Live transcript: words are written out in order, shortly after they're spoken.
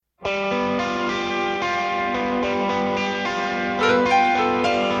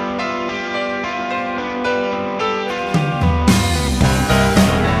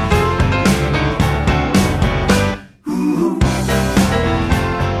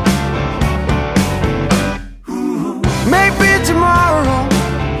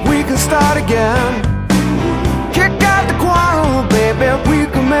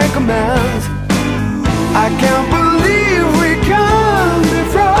can't believe we can't be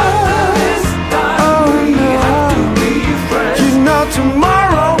friends. Oh no, you know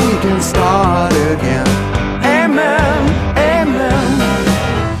tomorrow we can start again. Amen, amen.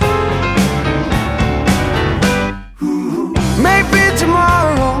 Maybe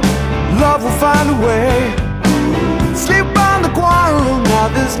tomorrow love will find a way. Sleep on the quarrel, now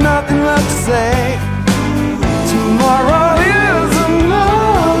there's nothing left to say. Tomorrow is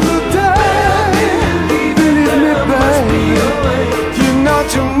another day. Believe me, baby, you know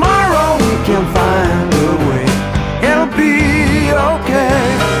tomorrow we can find a way. It'll be okay.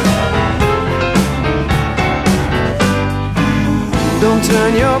 Don't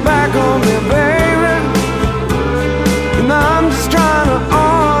turn your back on me, baby. And I'm just trying to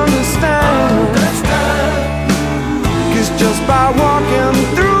understand. 'Cause just by walking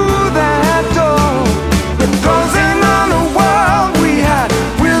through that door, we're closing on the world we had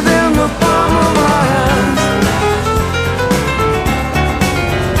within the palm of our hands.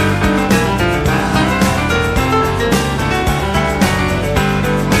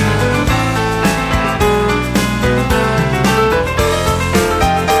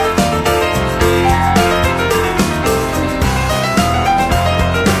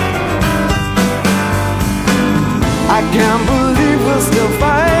 I can't believe we're still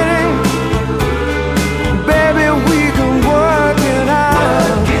fighting. Baby, we can work it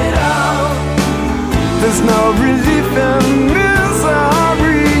out. There's no relief in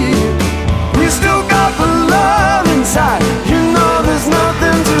misery. We still got the love inside. You know there's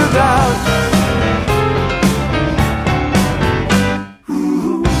nothing to doubt.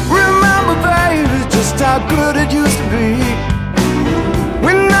 Remember, baby, just how good it used to be.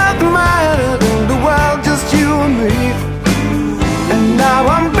 When nothing mattered in the world, just you and me. And now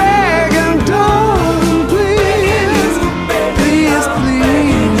I'm begging, darling, please, please,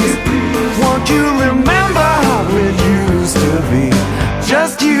 please, won't you remember how it used to be?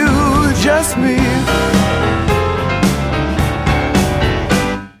 Just you, just me.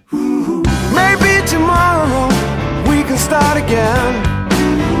 Maybe tomorrow we can start again.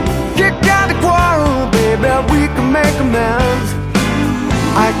 Kick out the quarrel, baby, we can make amends.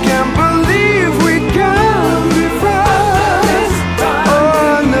 I can't believe we can't be friends.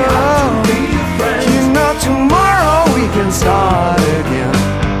 Oh no, you know tomorrow we can start again.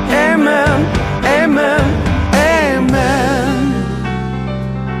 Amen, amen, amen.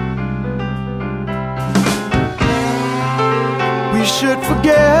 We should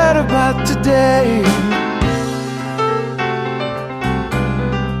forget about today.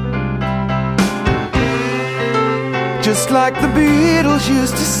 Just like the Beatles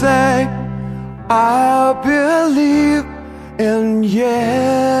used to say, I believe in yesterday.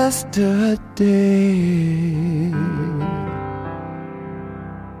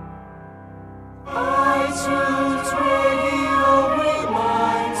 iTunes Radio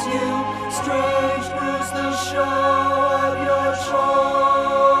reminds you, Strange Brew's the show of your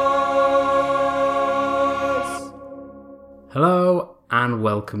choice. Hello and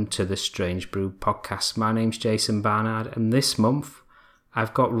welcome to the Strange Brew podcast. My name's Jason Barnard, and this month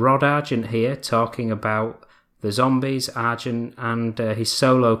I've got Rod Argent here talking about The Zombies, Argent, and his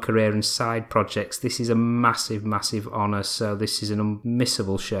solo career and side projects. This is a massive, massive honour, so this is an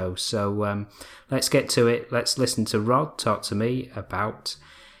unmissable show. So let's get to it. Let's listen to Rod talk to me about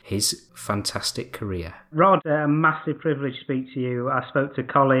his fantastic career. Rod, a massive privilege to speak to you. I spoke to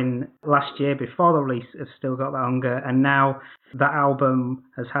Colin last year before the release of Still Got That Hunger, and now that album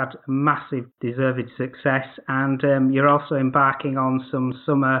has had massive deserved success, and you're also embarking on some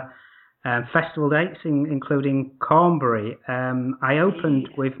summer festival dates, including Cornbury. I opened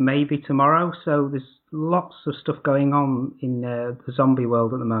with Maybe Tomorrow, so there's lots of stuff going on in the zombie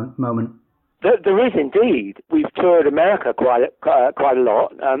world at the moment. There is indeed. We've toured America quite a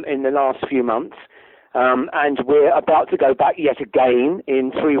lot in the last few months, and we're about to go back yet again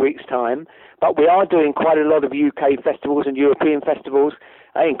in 3 weeks' time. But we are doing quite a lot of UK festivals and European festivals,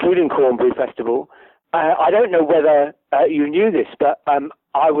 including Cornbury Festival. I don't know whether you knew this, but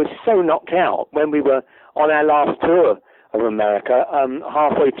I was so knocked out when we were on our last tour of America,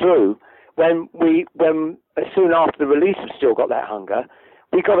 halfway through, when soon after the release of Still Got That Hunger,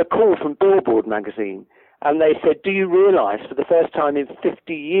 we got a call from Billboard magazine, and they said, do you realise for the first time in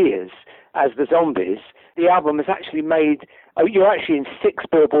 50 years as The Zombies, the album has actually made, you're actually in 6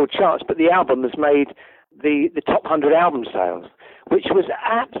 Billboard charts, but the album has made the top 100 album sales, which was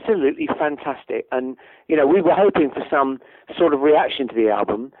absolutely fantastic. And, you know, we were hoping for some sort of reaction to the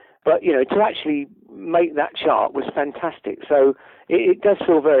album, but, you know, to actually make that chart was fantastic. So it does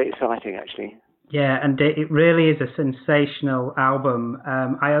feel very exciting, actually. Yeah, and it really is a sensational album.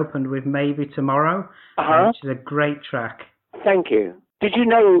 I opened with Maybe Tomorrow, which is a great track. Thank you. Did you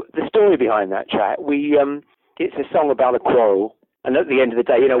know the story behind that track? It's a song about a quarrel, and at the end of the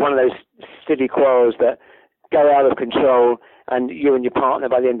day, one of those silly quarrels that go out of control, and you and your partner,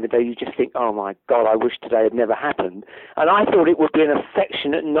 by the end of the day, you just think, oh my God, I wish today had never happened. And I thought it would be an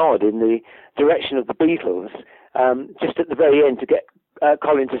affectionate nod in the direction of the Beatles, just at the very end to get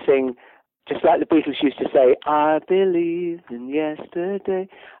Colin to sing, just like the Beatles used to say, I believe in yesterday.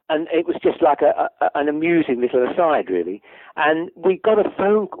 And it was just like an amusing little aside, really. And we got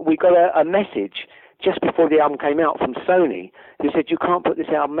a message just before the album came out from Sony, who said, you can't put this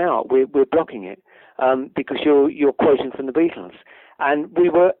album out, we're blocking it, because you're quoting from the Beatles. And we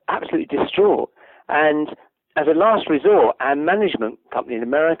were absolutely distraught. And as a last resort, our management company in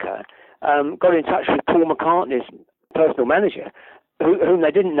America got in touch with Paul McCartney's personal manager, whom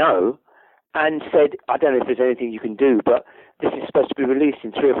they didn't know, and said, I don't know if there's anything you can do, but this is supposed to be released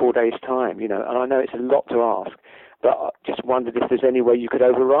in 3 or 4 days' time, and I know it's a lot to ask, but I just wondered if there's any way you could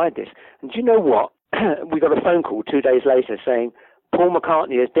override this. And do you know what? We got a phone call 2 days later saying, Paul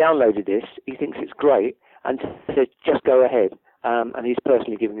McCartney has downloaded this, he thinks it's great, and said, just go ahead, and he's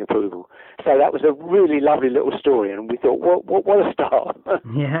personally giving approval. So that was a really lovely little story, and we thought, what a start.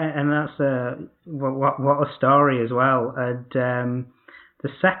 Yeah, and that's what a story as well. And the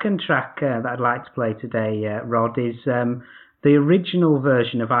second track that I'd like to play today, Rod, is the original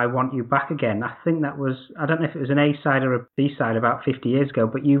version of I Want You Back Again. I think that was, I don't know if it was an A-side or a B-side about 50 years ago,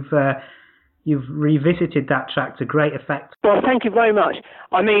 but you've revisited that track to great effect. Well, thank you very much.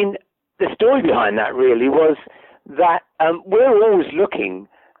 I mean, the story behind that really was that we're always looking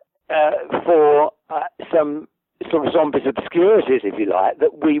for some sort of Zombies obscurities, if you like,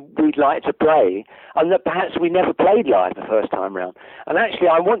 that we'd like to play, and that perhaps we never played live the first time round. And actually,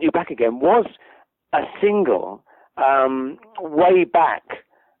 I Want You Back Again was a single way back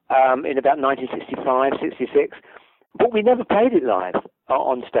in about 1965, 66, but we never played it live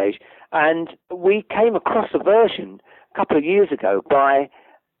on stage. And we came across a version a couple of years ago by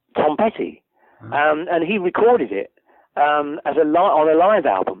Tom Petty, and he recorded it on a live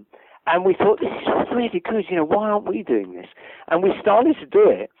album. And we thought, this is really good, why aren't we doing this? And we started to do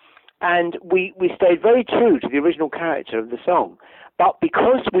it, and we stayed very true to the original character of the song. But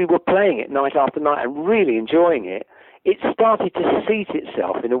because we were playing it night after night and really enjoying it, it started to seat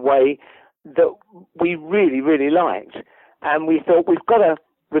itself in a way that we really, really liked. And we thought, we've got to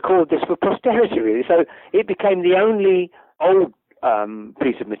record this for posterity, really. So it became the only old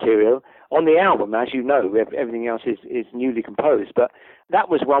piece of material on the album. As you know, everything else is newly composed, but that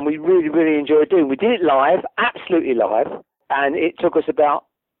was one we really, really enjoyed doing. We did it live, absolutely live, and it took us about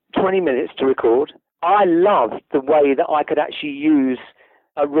 20 minutes to record. I loved the way that I could actually use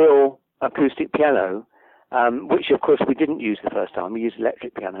a real acoustic piano, which of course we didn't use the first time. We used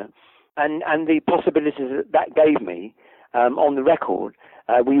electric piano, and the possibilities that gave me on the record.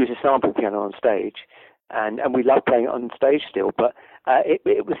 We use a sample piano on stage, and we love playing it on stage still, but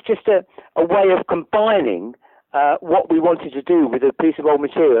it was just a way of combining what we wanted to do with a piece of old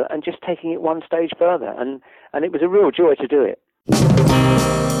material and just taking it one stage further, and it was a real joy to do it.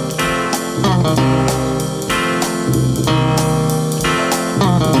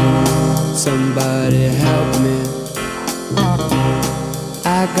 Somebody help me,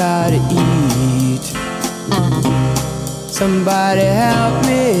 I gotta eat. Somebody help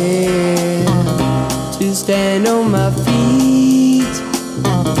me to stand on my feet.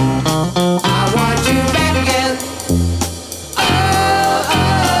 I want you back again. Oh, oh,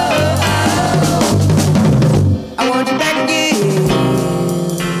 oh. I want you back again.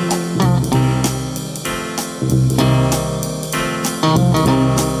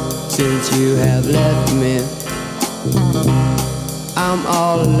 Since you have left me, I'm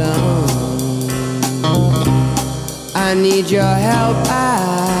all alone. I need your help,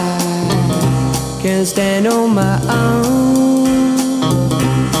 I can't stand on my own.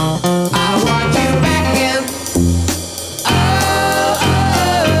 I want you back again. Oh, oh,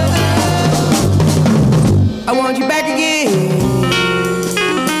 oh. I want you back again.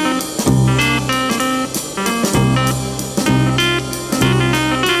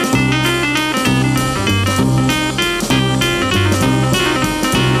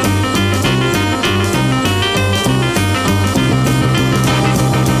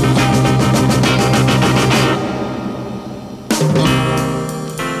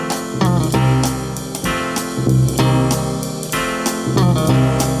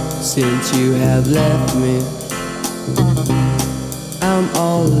 Since you have left me, I'm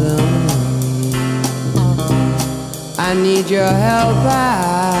all alone. I need your help,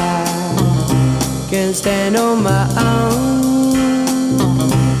 I can stand on my own.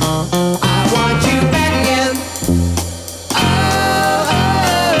 I want you back again. Oh, oh,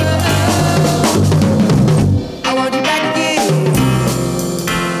 oh. I want you back again. I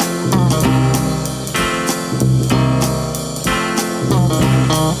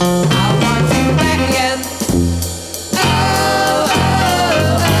want you back again. Oh, oh, oh.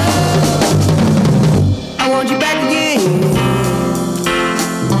 I want you back again.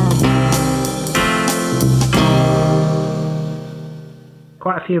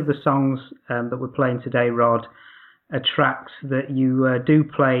 Quite a few of the songs that we're playing today, Rod, are tracks that you do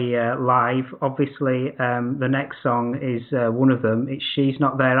play live. Obviously, the next song is one of them. It's She's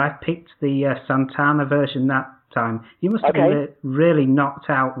Not There. I picked the Santana version that time. You must have been really knocked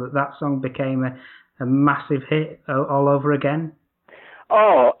out that song became a massive hit all over again.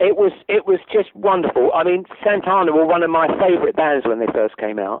 Oh, it was just wonderful. I mean, Santana were one of my favourite bands when they first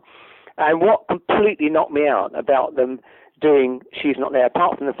came out. And what completely knocked me out about them doing She's Not There,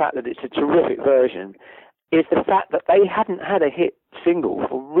 apart from the fact that it's a terrific version, is the fact that they hadn't had a hit single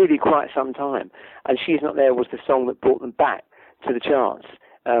for really quite some time. And She's Not There was the song that brought them back to the charts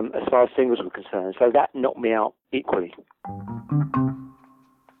as far as singles were concerned. So that knocked me out equally.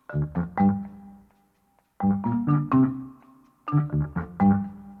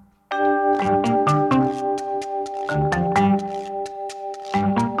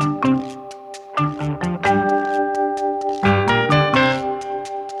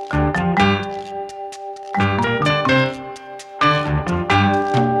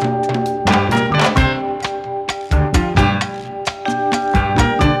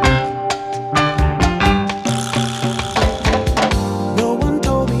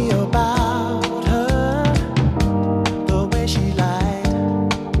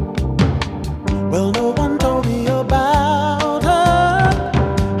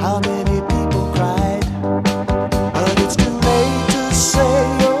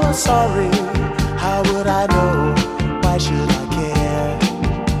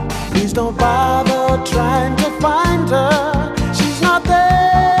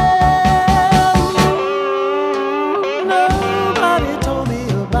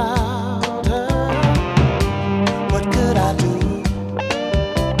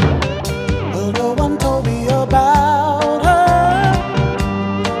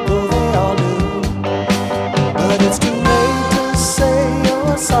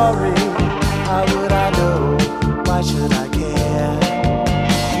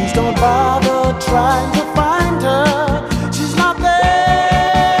 Trying to find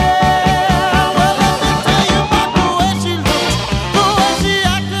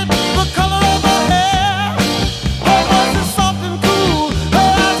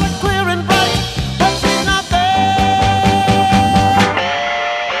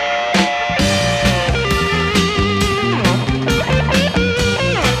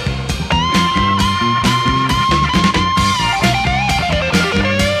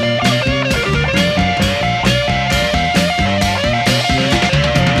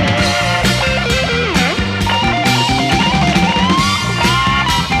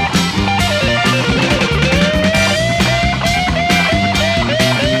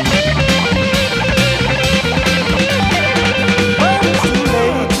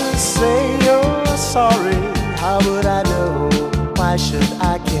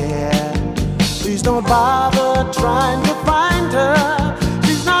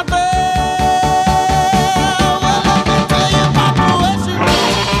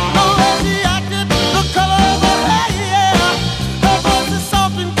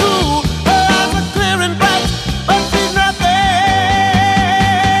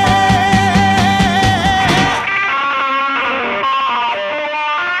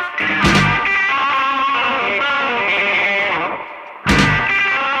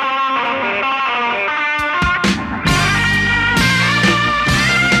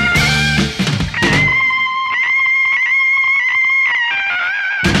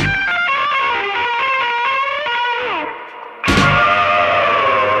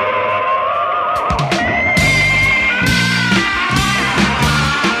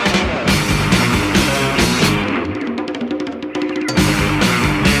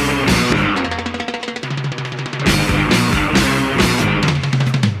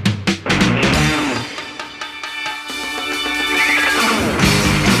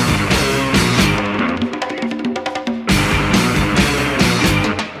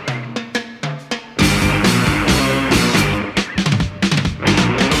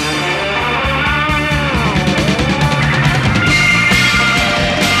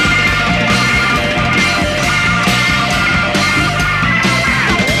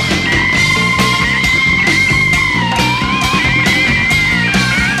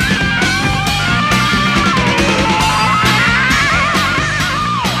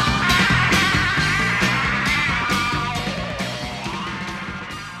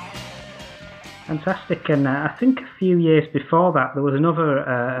fantastic. And I think a few years before that, there was another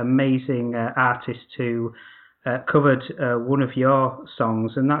amazing artist who covered one of your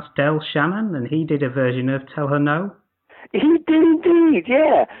songs, and that's Del Shannon, and he did a version of Tell Her No. He did indeed,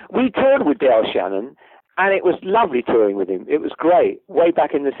 yeah. We toured with Del Shannon, and it was lovely touring with him. It was great, way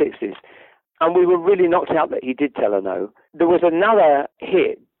back in the 60s. And we were really knocked out that he did Tell Her No. There was another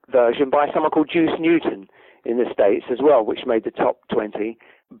hit version by someone called Juice Newton in the States as well, which made the top 20.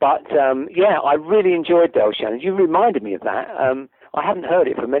 But, yeah, I really enjoyed Del Shannon. You reminded me of that. I hadn't heard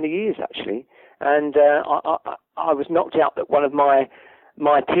it for many years, actually. And I was knocked out that one of my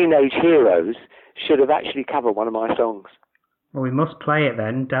teenage heroes should have actually covered one of my songs. Well, we must play it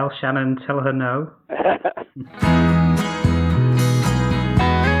then. Del Shannon, Tell Her No.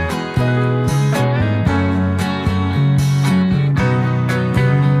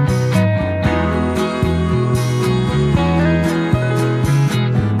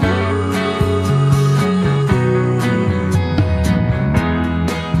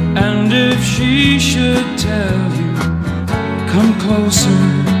 And if she should tell you, come closer.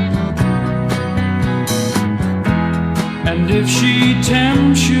 And if she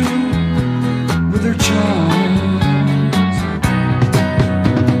tempts you with her charms,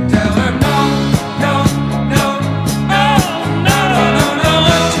 tell her no, no, no, no, no, no, no, no,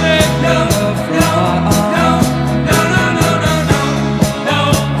 take no love from my arms. No, no, no, no, no, no,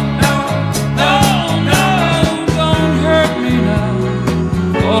 no, no, no, don't hurt me now,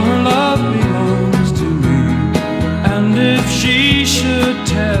 for her love belongs to me. And if she should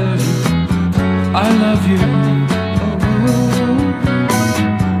tell you, I love you,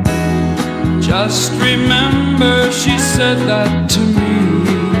 just remember she said that to me.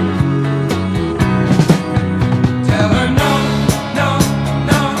 Tell her no, no,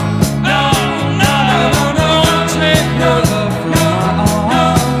 no, no, no, no, no, take no love from my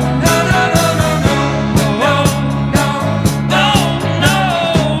arms. No, no, no, no, no, no, no, no,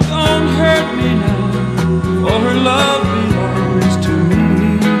 don't hurt me now, for her love belongs to me.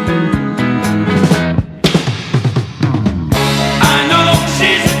 I know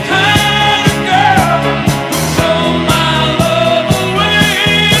she's a kind of girl who stole my love away,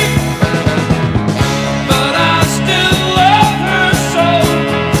 but I still love her so.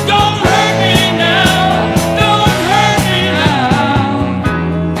 Don't hurt me now, don't hurt me now.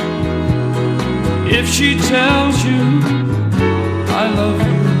 If she tells you I love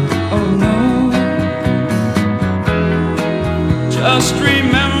you, oh no, just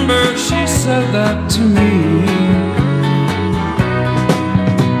remember she said that to me.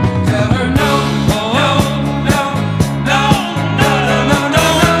 Tell her no, no, no, no, no, no, no,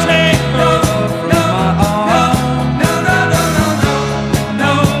 take no love from my arms. No, no, no, no,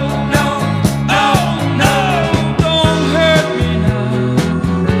 no, no, no, don't hurt me now.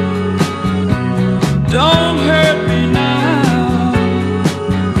 Don't hurt me now.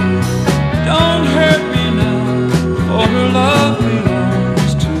 Don't hurt me now, for her love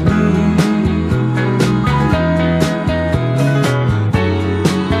belongs to me.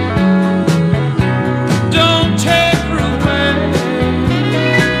 Don't take her away.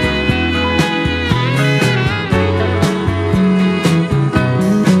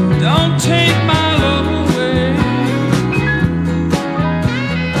 Don't take my love away.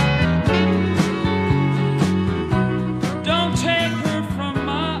 Don't take her from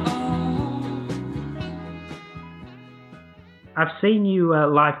my arms. I've seen you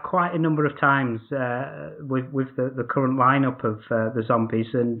live quite a number of times with the current lineup of the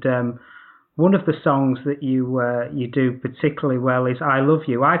Zombies, and one of the songs that you do particularly well is "I Love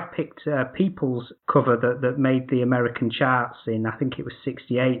You." I've picked People's cover that made the American charts in, I think it was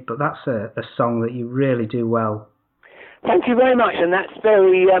 '68, but that's a song that you really do well. Thank you very much, and that's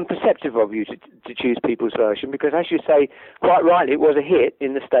very perceptive of you to choose People's version, because as you say, quite rightly, it was a hit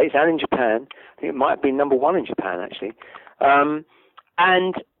in the States and in Japan. I think it might have been #1 in Japan, actually.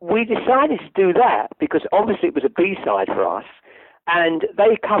 And we decided to do that because obviously it was a B-side for us, and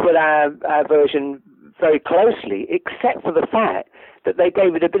they covered our version very closely, except for the fact that they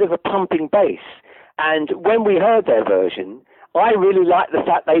gave it a bit of a pumping bass. And when we heard their version, I really liked the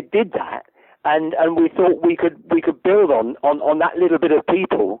fact they did that. And we thought we could build on that little bit of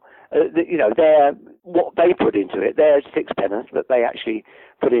People, what they put into it, their sixpenneth that they actually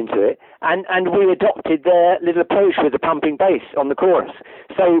put into it, and we adopted their little approach with the pumping bass on the chorus.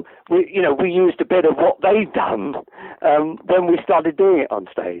 So we used a bit of what they'd done when we started doing it on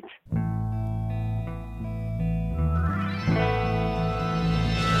stage.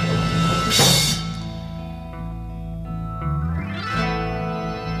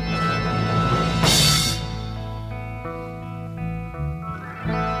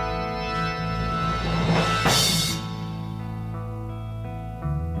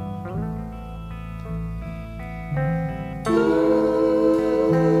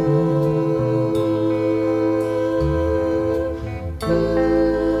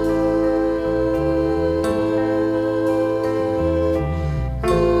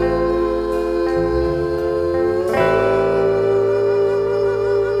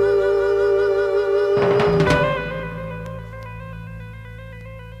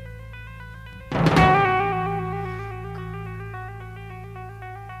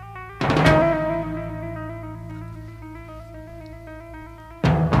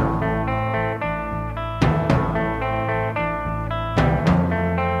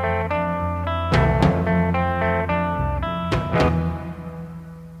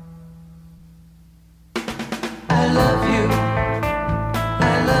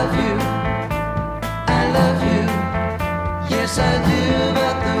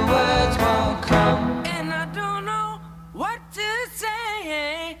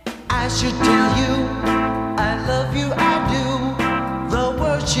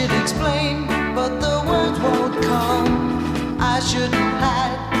 words should explain, but the words won't come. I shouldn't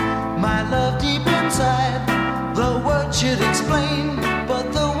hide my love deep inside. The words should explain,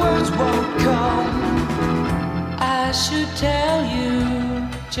 but the words won't come. I should tell you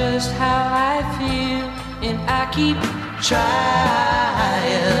just how I feel, and I keep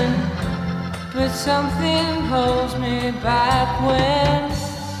Trying, but something holds me back when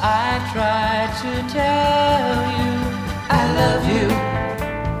I try to tell you I love you,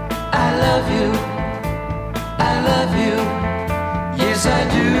 I love you, I love you. Yes, I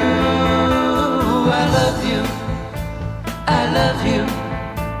do. I love you, I love you,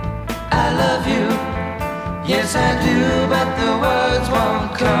 I love you. Yes, I do, but the words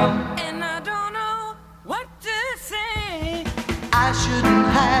won't come. and I don't know what to say. I shouldn't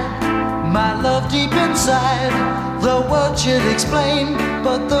hide my love deep inside. The words should explain,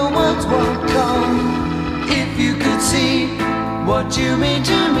 but the words won't come. If you could see what you mean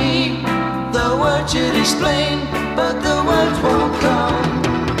to me, the words should explain, but the words won't come.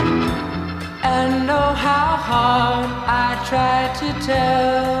 And know how hard I try to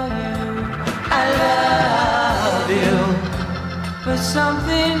tell you I love you. but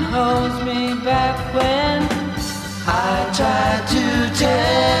something holds me back when I try to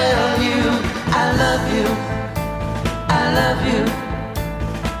tell you I love you, I love you,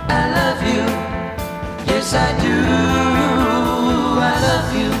 I love you. Yes, I do. I love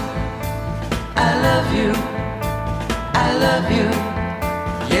you, I love you, I love you.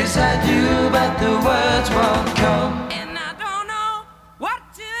 Yes, I do, but the words won't come. and I don't know what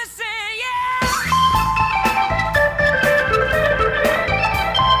to say. Yeah.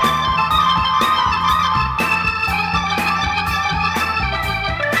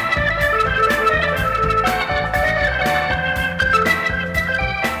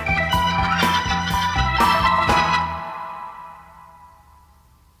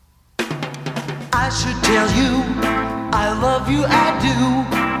 I should tell you I love you, I do.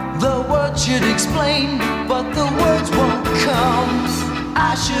 The words should explain, but the words won't come.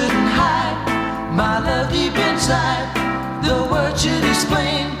 I shouldn't hide my love deep inside. The words should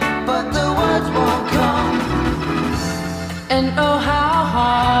explain, but the words won't come. And oh, how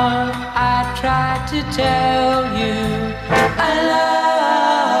hard I tried to tell you I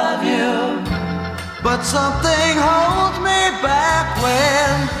love you, but something holds me back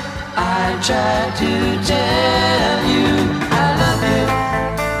when I try to tell you I love you,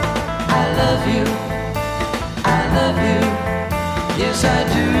 I love you, I love you. Yes, I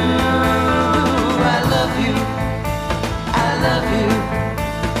do. I love you, I love you,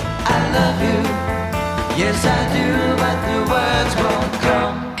 I love you. Yes, I do, but the words won't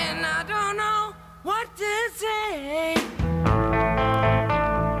come. and I don't know what to say.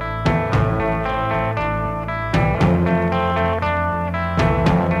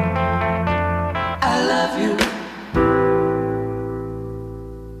 I love you.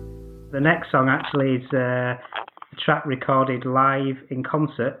 The next song actually is a track recorded live in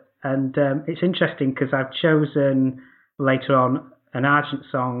concert, and it's interesting because I've chosen later on an Argent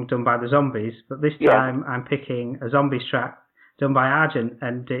song done by the Zombies, but this time I'm picking a Zombies track done by Argent,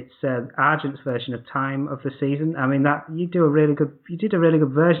 and it's Argent's version of Time of the Season. I mean, that you did a really good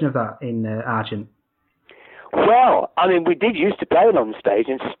version of that in Argent. Well, I mean, we did used to play it on stage,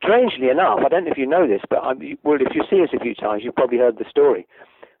 and strangely enough, I don't know if you know this, but well, if you see us a few times, you've probably heard the story.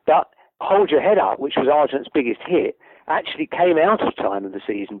 But Hold Your Head Up, which was Argent's biggest hit, actually came out of Time of the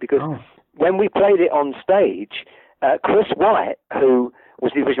Season, because when we played it on stage, Chris White, who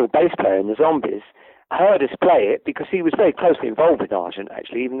was the original bass player in the Zombies, heard us play it because he was very closely involved with Argent,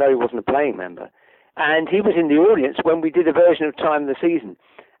 actually, even though he wasn't a playing member. And he was in the audience when we did a version of Time of the Season.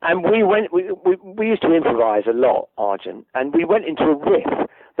 And we used to improvise a lot, Argent, and we went into a riff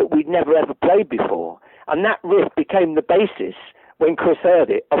that we'd never ever played before. And that riff became the basis, when Chris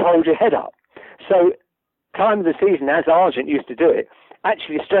heard it, of Hold Your Head Up. So Time of the Season, as Argent used to do it,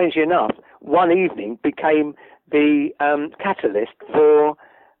 actually, strangely enough, one evening became the catalyst for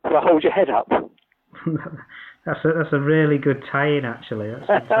Hold Your Head Up. That's a really good tie-in, actually. That's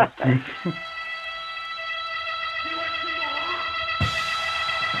fantastic.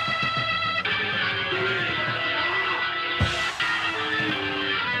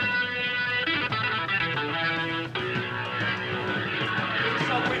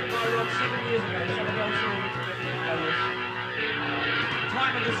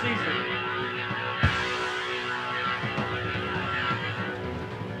 Time of the Season.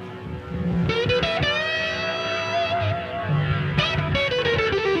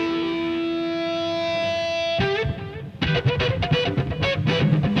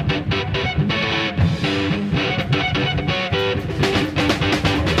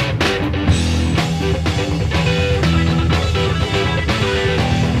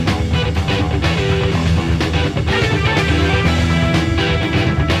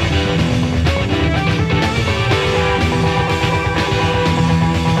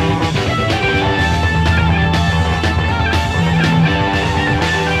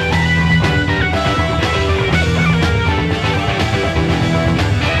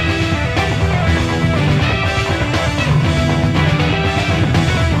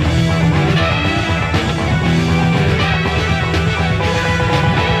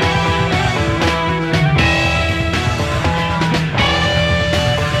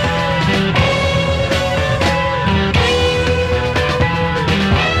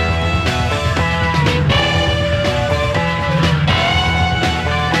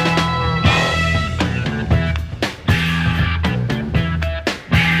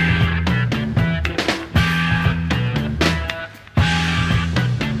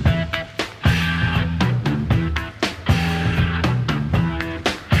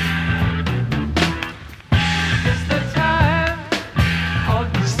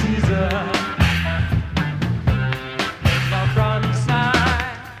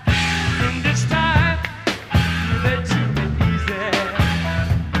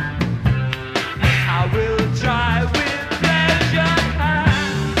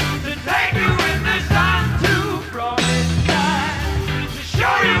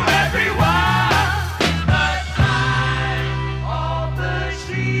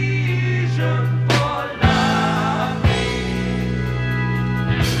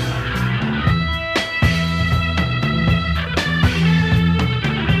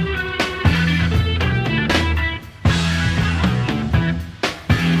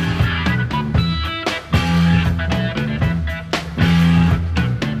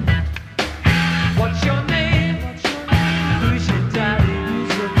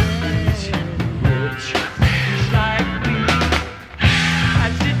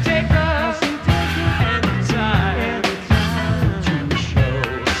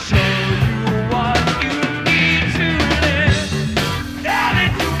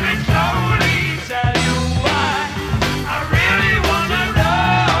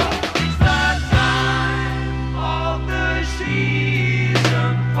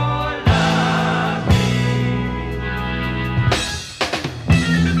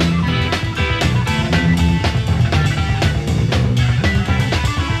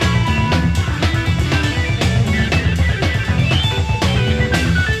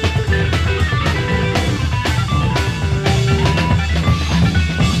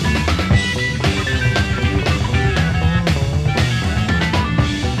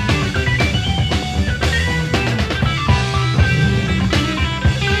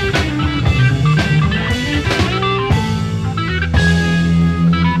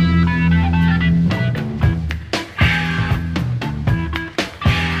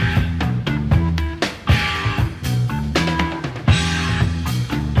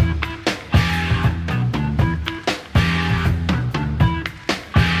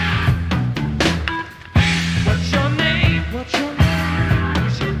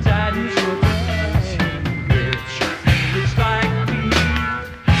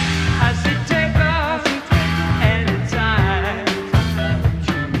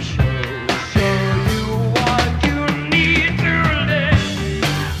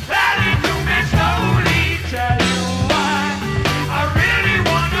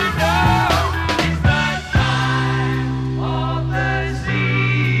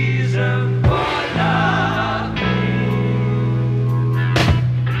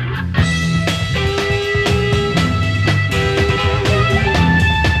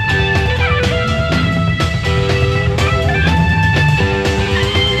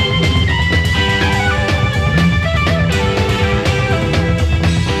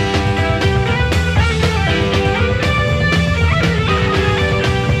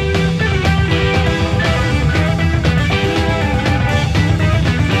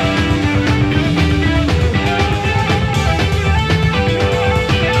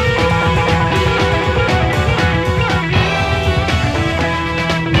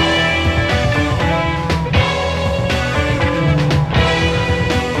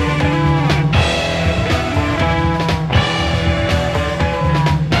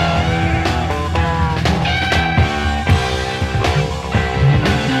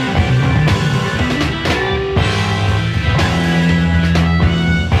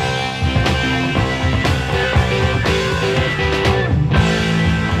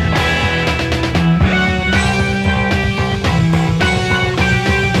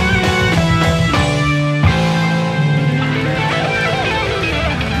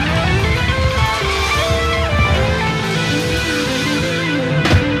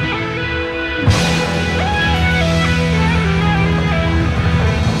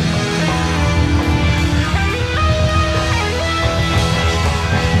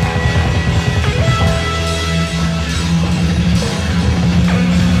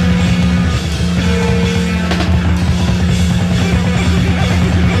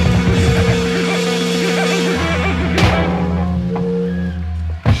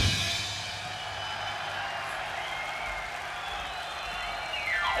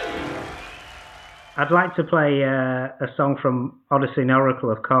 I'd like to play a song from Odyssey and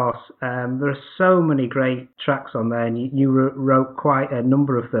Oracle, of course. There are so many great tracks on there, and you wrote quite a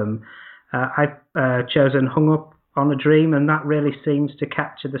number of them. I've chosen Hung Up on a Dream, and that really seems to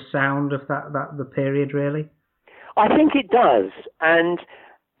capture the sound of the period, really. I think it does, and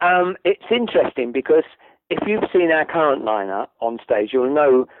it's interesting because if you've seen our current lineup on stage, you'll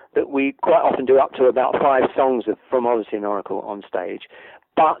know that we quite often do up to about 5 songs from Odyssey and Oracle on stage.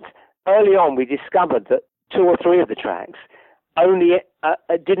 But early on, we discovered that 2 or 3 of the tracks only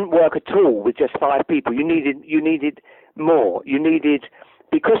didn't work at all with just 5 people. You needed more. You needed,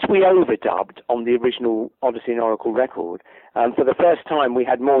 because we overdubbed on the original Odyssey and Oracle record. For the first time, we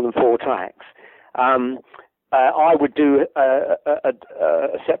had more than 4 tracks. I would do a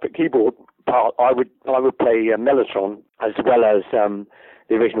separate keyboard part. I would play mellotron as well as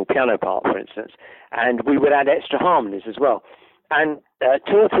the original piano part, for instance, and we would add extra harmonies as well. And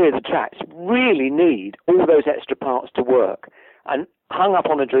 2 or 3 of the tracks really need all those extra parts to work. And Hung Up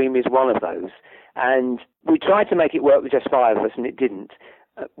on a Dream is one of those. And we tried to make it work with just 5 of us, and it didn't.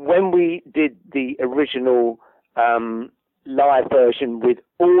 When we did the original live version with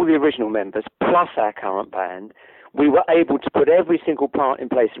all the original members plus our current band, we were able to put every single part in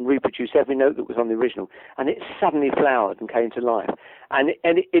place and reproduce every note that was on the original, and it suddenly flowered and came to life. And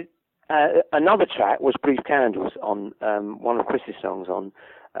another track was Brief Candles on one of Chris's songs on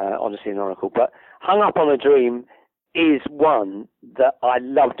Odyssey and Oracle. But Hung Up on a Dream is one that I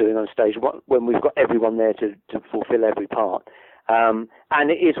love doing on stage when we've got everyone there to fulfill every part. And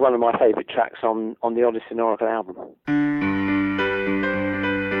it is one of my favourite tracks on the Odyssey and Oracle album.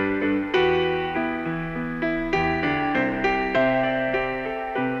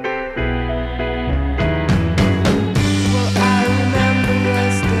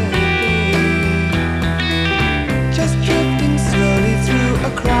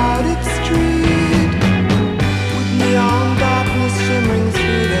 Crowded street with neon darkness shimmering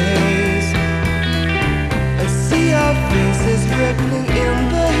through the haze. A sea of faces rippling in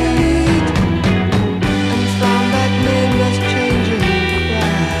the heat, and from that nameless changing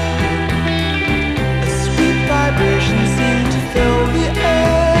crowd, a sweet vibration seemed to fill the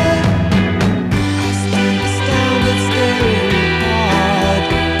air. I stood astounded, staring hard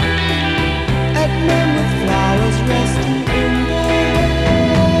at men with flowers resting in their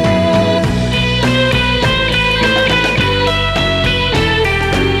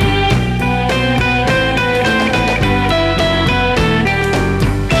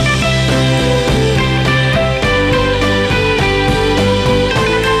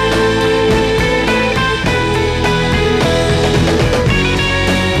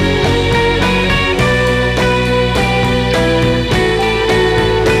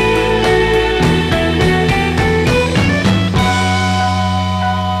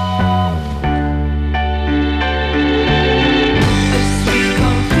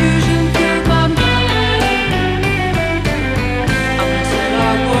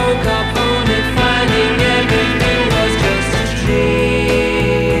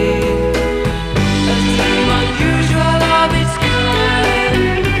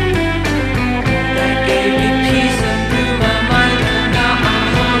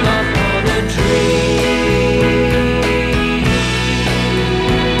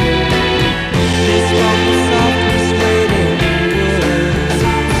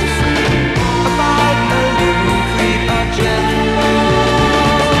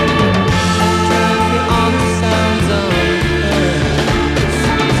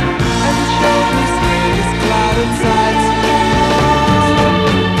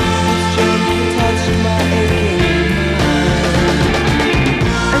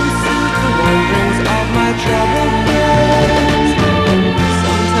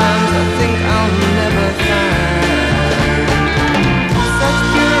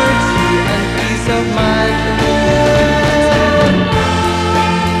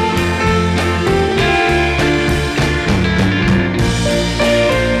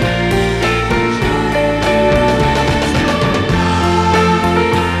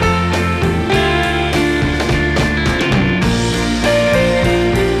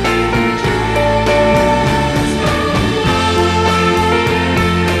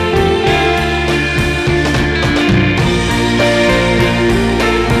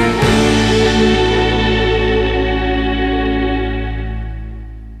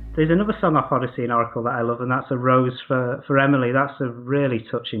There's another song off Odyssey and Oracle that I love, and that's A Rose for Emily. That's a really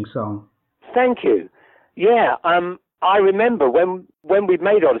touching song. Thank you. Yeah, I remember when we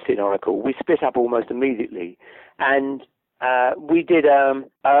made Odyssey and Oracle, we split up almost immediately, and we did a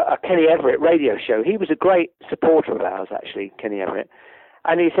Kenny Everett radio show. He was a great supporter of ours, actually, Kenny Everett,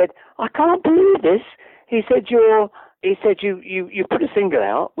 And he said, I can't believe this. He said, you put a single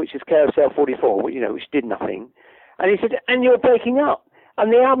out, which is Carousel 44, which did nothing. And he said, and you're breaking up.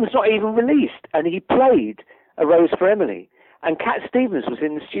 And the album's not even released. And he played A Rose for Emily. And Cat Stevens was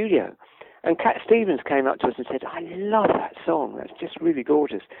in the studio. And Cat Stevens came up to us and said, I love that song. That's just really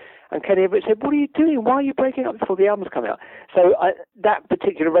gorgeous. And Kenny Everett said, what are you doing? Why are you breaking up before the album's come out? So that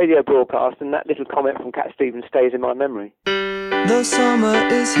particular radio broadcast and that little comment from Cat Stevens stays in my memory. The summer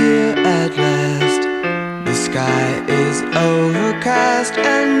is here at last. The sky is overcast,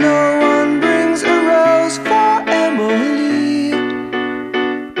 and no one brings a rose for Emily.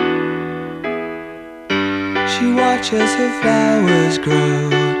 She watches her flowers grow,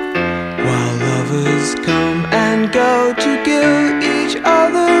 while lovers come and go to give each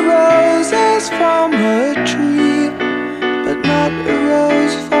other roses from her tree, but not a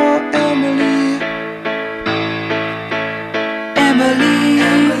rose for Emily. Emily,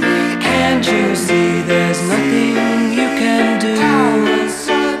 can't you see there's nothing you can do?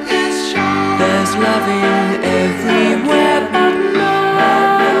 There's loving everywhere, but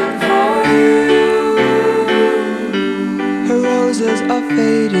not for you. Her roses are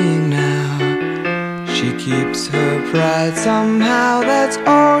fading now. She keeps her pride somehow. That's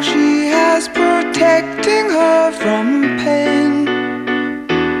all she has, protecting her from pain.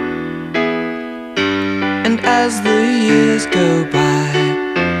 And as the years go by,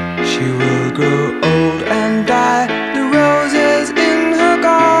 she will grow old and die. The roses in her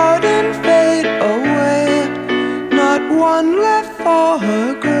garden fade away. Not one left for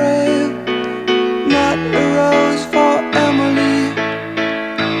her grave. Not a rose for Emily.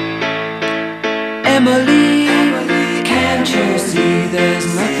 Emily, can't you see there's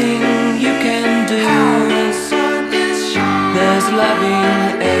nothing you can do? There's loving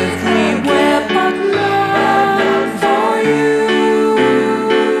everywhere, but not for you.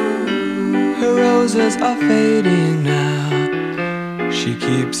 Her roses are fading now. She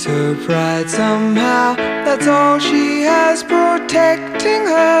keeps her pride somehow. That's all she has, protecting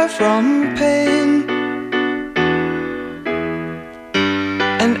her from pain.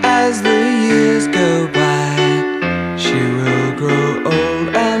 And as the years go by, she will grow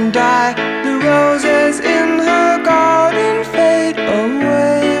old and die. The roses in her garden fade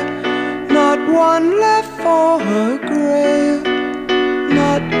away. Not one left for her grave.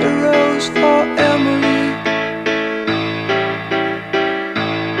 Not a rose for Emily.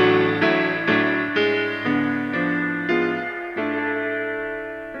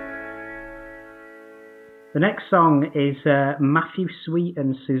 The next song is Matthew Sweet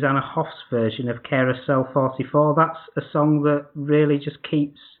and Susanna Hoff's version of Carousel 44. That's a song that really just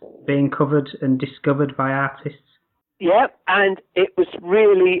keeps being covered and discovered by artists. Yeah, and it was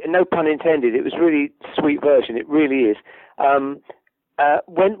really, no pun intended, it was really sweet version. It really is.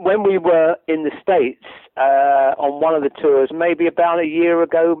 When we were in the States on one of the tours, maybe about a year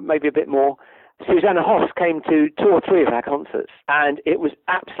ago, maybe a bit more, Susanna Hoffs came to 2 or 3 of our concerts, and it was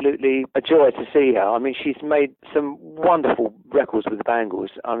absolutely a joy to see her. I mean, she's made some wonderful records with the Bangles.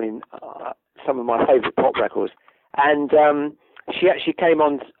 I mean, some of my favourite pop records. And she actually came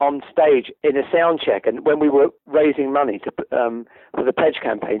on stage in a sound check, and when we were raising money for the pledge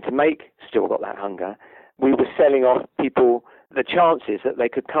campaign to make Still Got That Hunger, we were selling off people the chances that they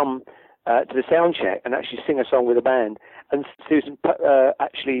could come to the sound check and actually sing a song with a band. And Susan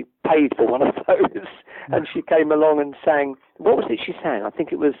actually paid for one of those, and she came along and sang. What was it she sang? I think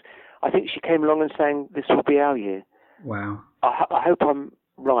she came along and sang "This Will Be Our Year." Wow. I hope I'm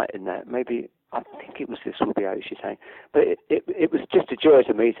right in that. Maybe I think it was "This Will Be Our Year" she sang. But it was just a joy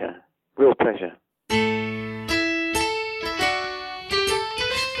to meet her. Real pleasure.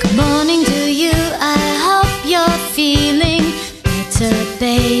 Good morning to you. I hope you're feeling better,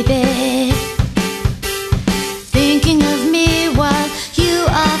 baby. Thinking of me while you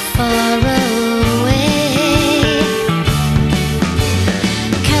are far away,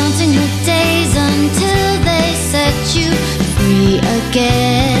 counting the days until they set you free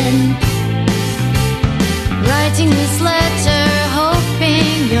again. Writing this letter,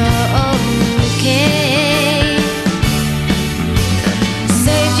 hoping you're okay.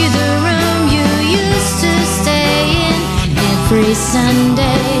 Saved you the room you used to stay in every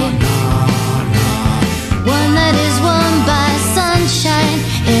Sunday. One that is warmed by sunshine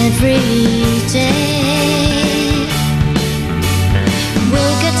every day.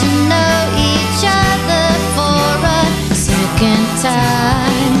 We'll get to know each other for a second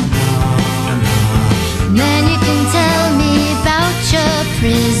time. Then you can tell me about your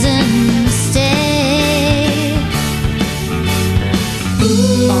prison stay.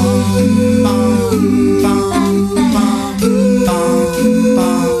 Ooh.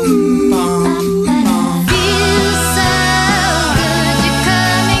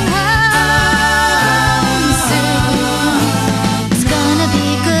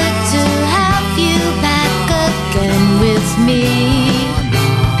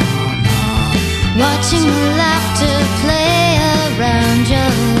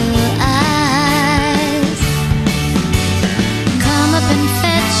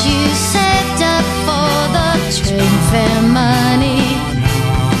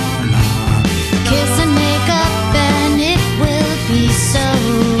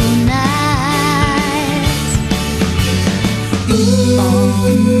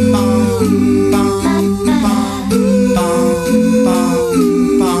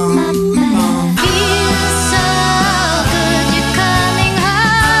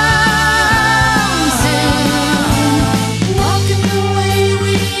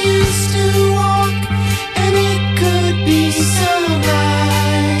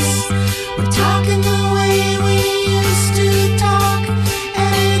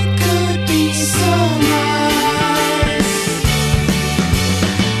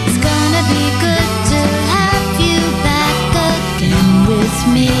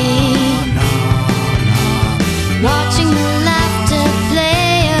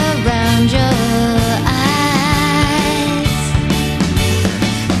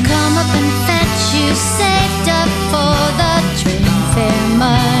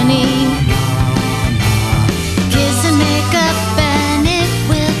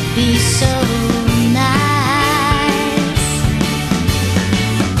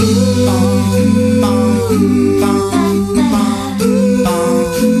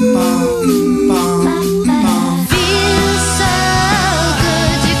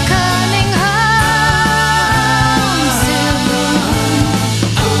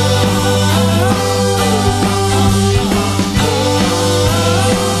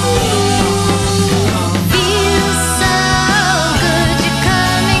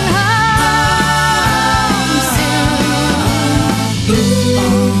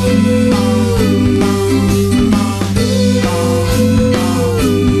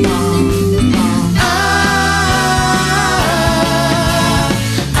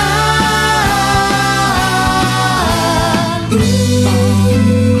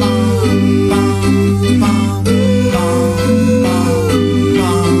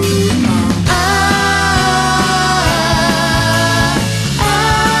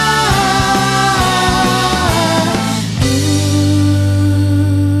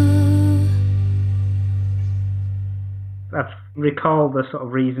 Recall the sort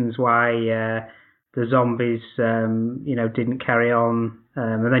of reasons why the Zombies, didn't carry on,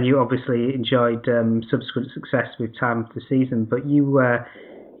 and then you obviously enjoyed subsequent success with Time of the Season. But you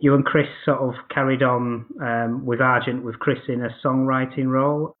and Chris sort of carried on with Argent, with Chris in a songwriting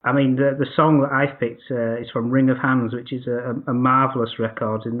role. I mean, the song that I've picked is from Ring of Hands, which is a marvellous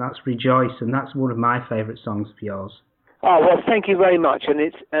record, and that's Rejoice, and that's one of my favourite songs of yours. Oh, well, thank you very much. And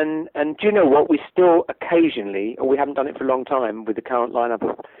it's and do you know what? We still occasionally, or we haven't done it for a long time with the current lineup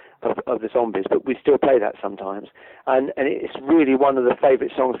of the Zombies, but we still play that sometimes. And it's really one of the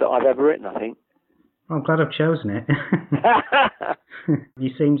favourite songs that I've ever written, I think. Well, I'm glad I've chosen it. You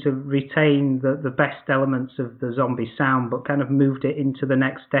seem to retain the best elements of the Zombie sound, but kind of moved it into the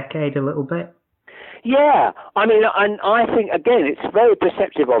next decade a little bit. Yeah, I mean, and I think, again, it's very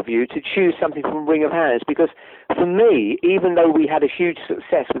perceptive of you to choose something from Ring of Hands, because for me, even though we had a huge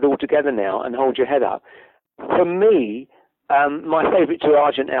success with All Together Now and Hold Your Head Up, for me, my favourite two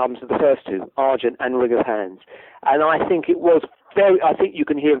Argent albums are the first two, Argent and Ring of Hands. And I think I think you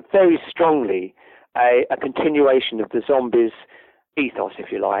can hear very strongly a continuation of the Zombies ethos,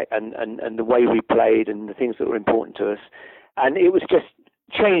 if you like, and the way we played and the things that were important to us. And it was just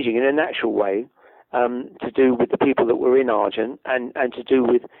changing in a natural way. To do with the people that were in Argent and to do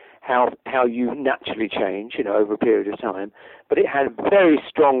with how you naturally change, over a period of time. But it had very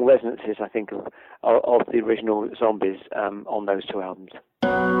strong resonances, I think, of the original Zombies on those two albums.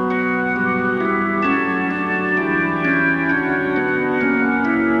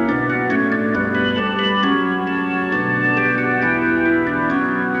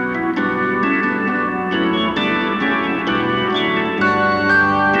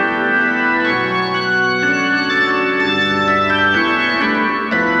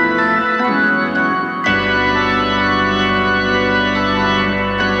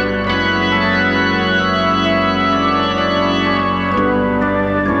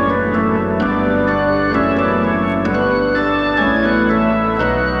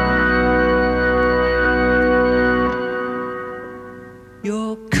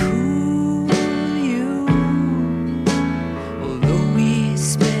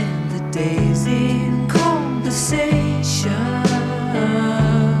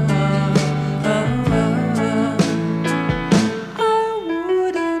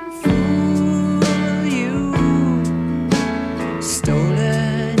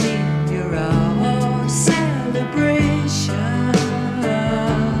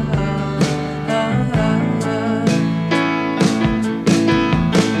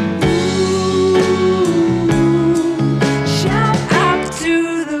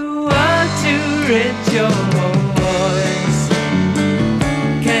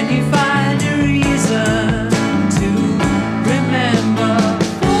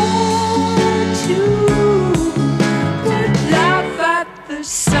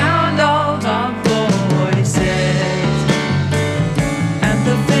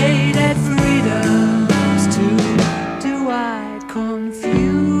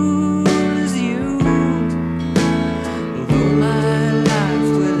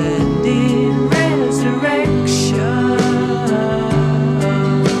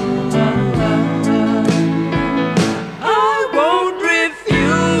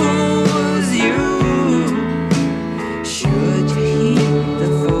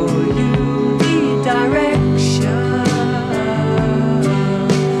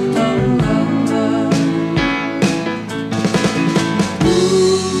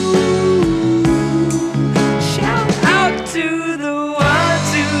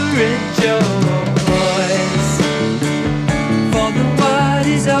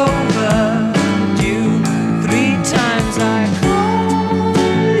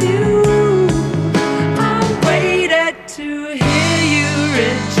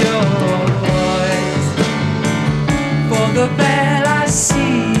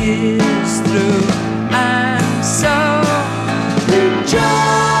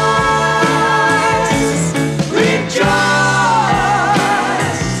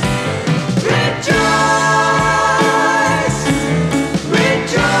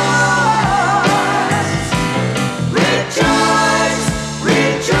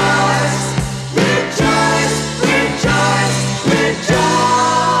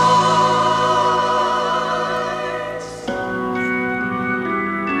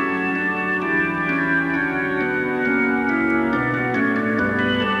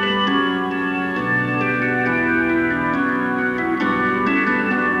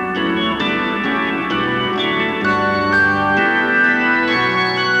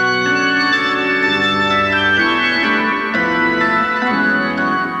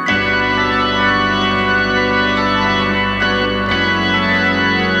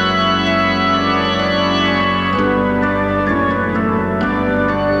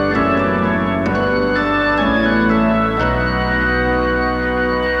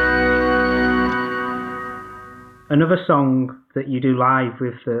 Another song that you do live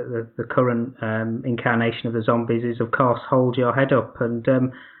with the current incarnation of the Zombies is, of course, "Hold Your Head Up," and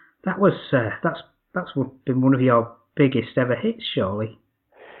that's been one of your biggest ever hits, surely.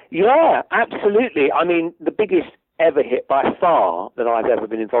 Yeah, absolutely. I mean, the biggest ever hit by far that I've ever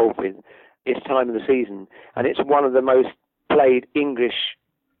been involved with is "Time of the Season," and it's one of the most played English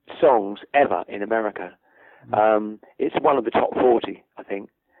songs ever in America. It's one of the top 40, I think.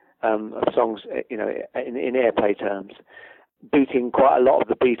 Of songs, in airplay terms, beating quite a lot of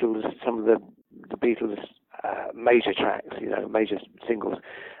the Beatles, some of the Beatles' major tracks, major singles.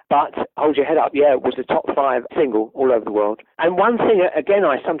 But "Hold Your Head Up," was the top 5 single all over the world. And one thing, again,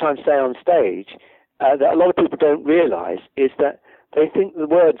 I sometimes say on stage that a lot of people don't realise is that they think the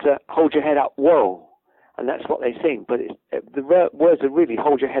words are "Hold Your Head Up, whoa," and that's what they sing. But the words are really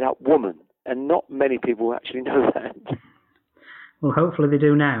 "Hold Your Head Up, woman," and not many people actually know that. Well, hopefully they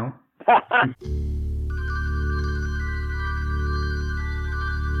do now.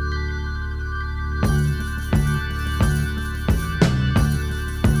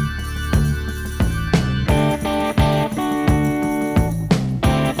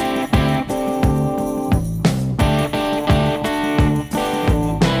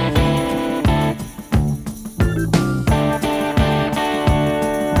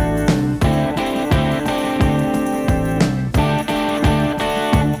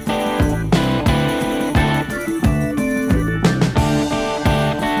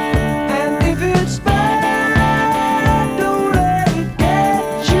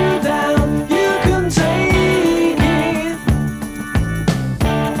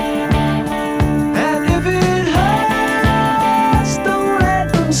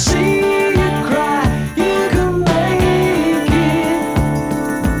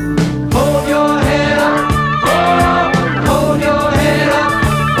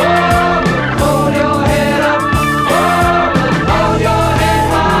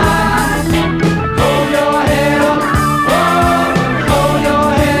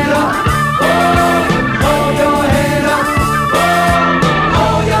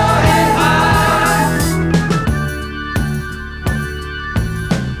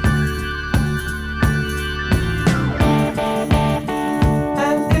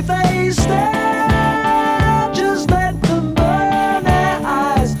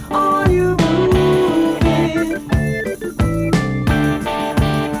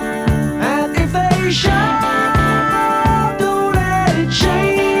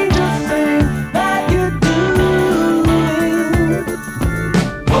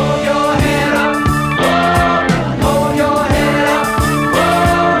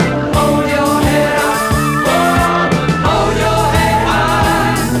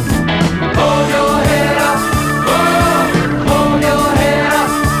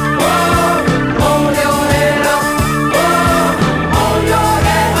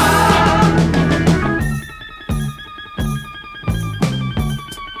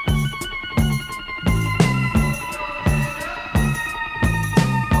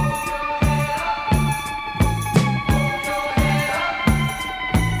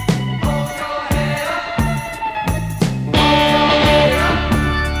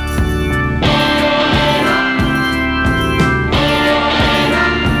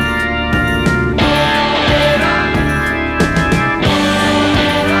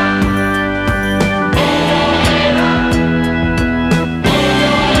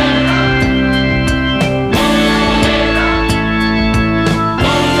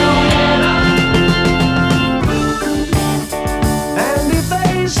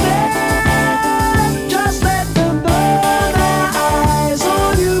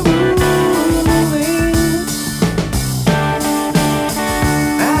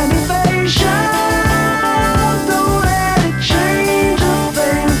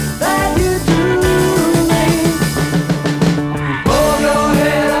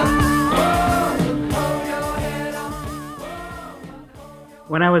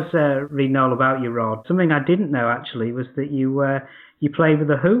 When I was reading all about you, Rod, something I didn't know actually was that you played with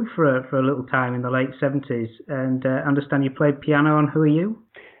The Who for a little time in the late 70s, and I understand you played piano on Who Are You?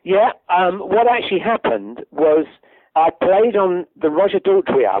 Yeah, what actually happened was I played on the Roger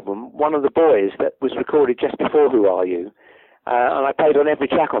Daltrey album, One of the Boys, that was recorded just before Who Are You, and I played on every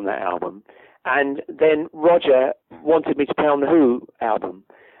track on that album. And then Roger wanted me to play on the Who album,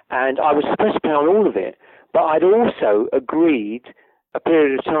 and I was supposed to play on all of it, but I'd also agreed a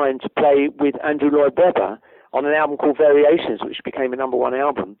period of time to play with Andrew Lloyd Webber on an album called Variations, which became a #1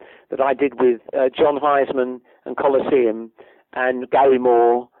 album that I did with John Heisman and Colosseum and Gary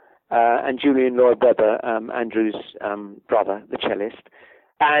Moore and Julian Lloyd Webber, Andrew's brother, the cellist.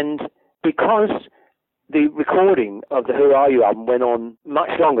 And because the recording of the Who Are You album went on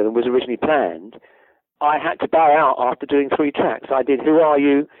much longer than was originally planned, I had to bow out after doing 3 tracks. I did Who Are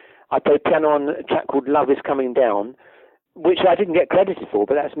You, I played piano on a track called Love Is Coming Down, which I didn't get credited for,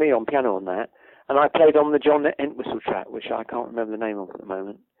 but that's me on piano on that. And I played on the John Entwistle track, which I can't remember the name of at the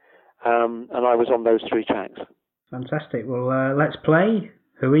moment. And I was on those 3 tracks. Fantastic. Well, let's play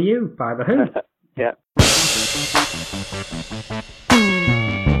Who Are You by The Who. Yeah.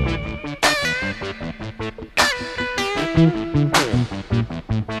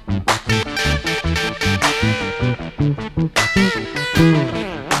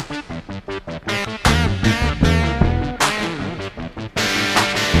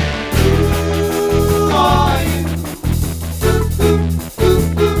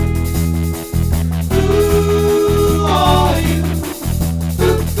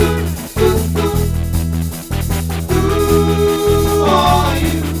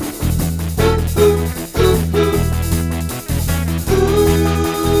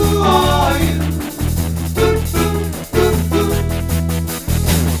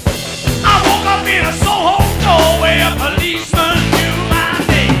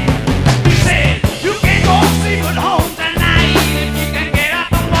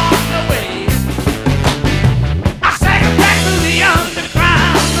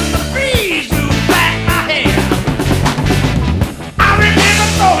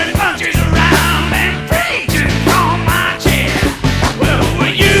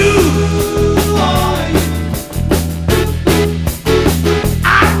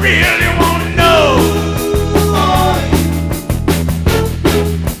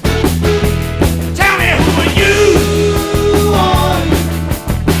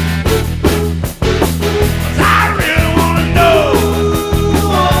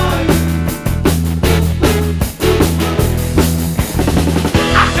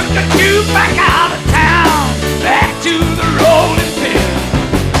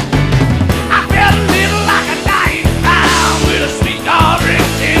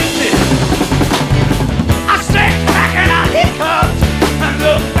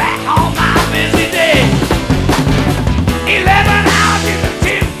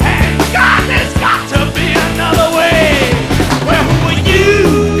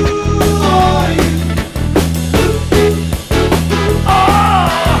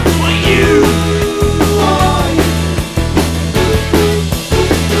 You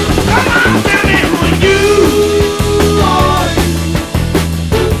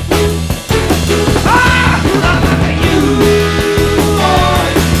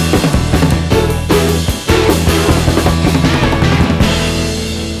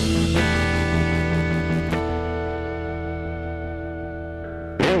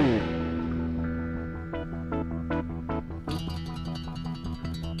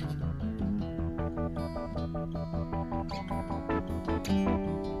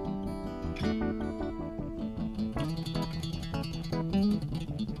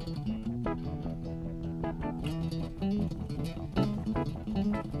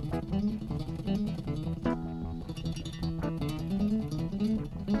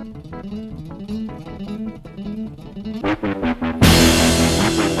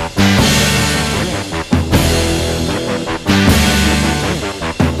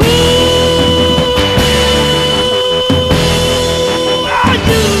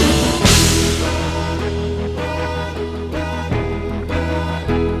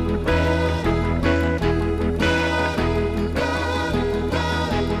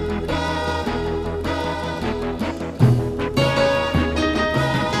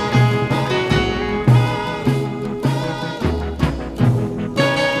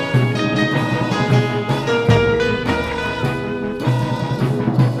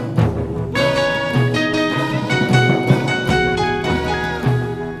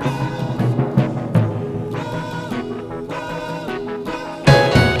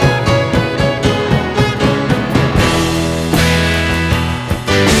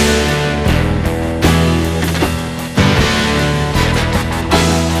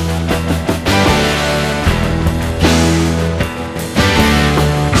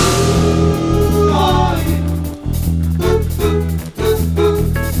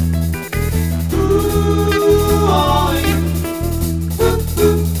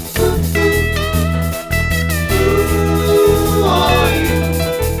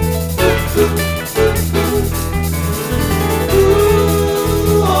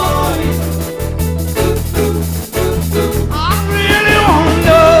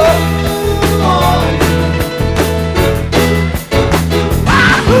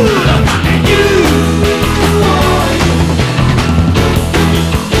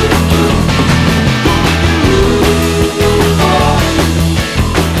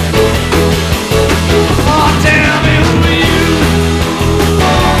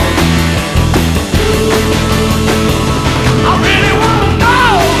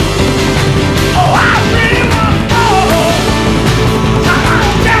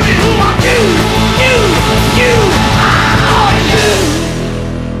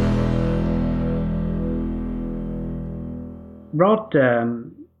Rod,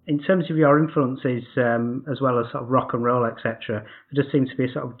 in terms of your influences, as well as sort of rock and roll, etc., there just seems to be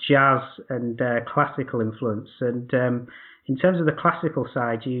a sort of jazz and classical influence. And in terms of the classical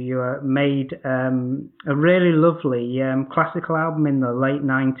side, you made a really lovely classical album in the late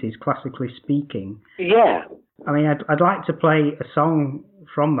 90s, classically speaking. Yeah. I mean, I'd like to play a song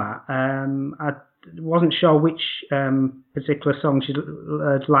from that. I wasn't sure which particular songs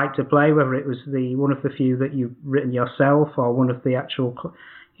you'd like to play, whether it was one of the few that you've written yourself or one of the actual,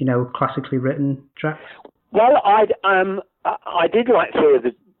 classically written tracks. Well, I did write 3 of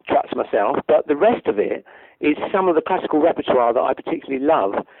the tracks myself, but the rest of it is some of the classical repertoire that I particularly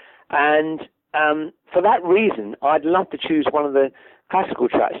love. And for that reason, I'd love to choose one of the classical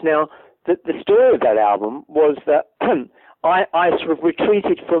tracks. Now, the story of that album was that I sort of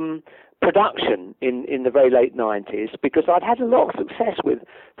retreated from production in the very late 90s because I'd had a lot of success with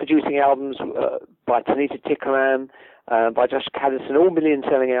producing albums by Tanita Tikaram, by Josh Caddison, all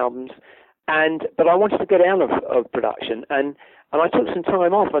million-selling albums. But I wanted to get out of production, and I took some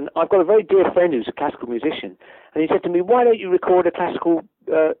time off. And I've got a very dear friend who's a classical musician, and he said to me, "Why don't you record a classical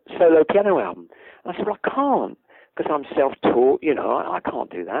solo piano album?" And I said, "Well, I can't, because I'm self-taught, I can't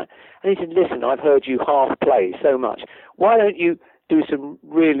do that." And he said, "Listen, I've heard you half play so much. Why don't you do some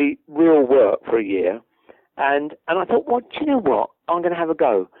really real work for a year?" And I thought, well, do you know what? I'm going to have a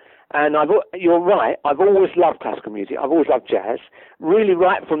go. And you're right, I've always loved classical music. I've always loved jazz, really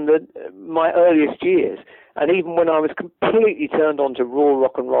right from my earliest years. And even when I was completely turned on to raw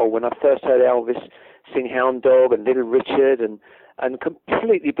rock and roll, when I first heard Elvis sing Hound Dog and Little Richard and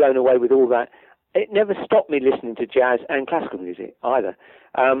completely blown away with all that, it never stopped me listening to jazz and classical music either.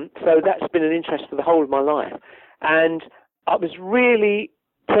 So that's been an interest for the whole of my life. And I was really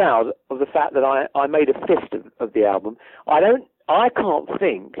proud of the fact that I made a fifth of the album. I can't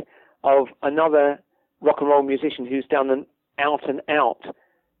think of another rock and roll musician who's done an out and out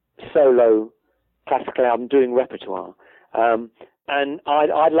solo classical album doing repertoire. And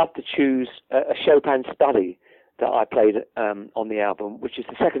I'd love to choose a Chopin study that I played on the album, which is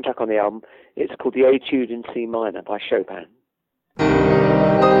the second track on the album. It's called the Etude in C minor by Chopin.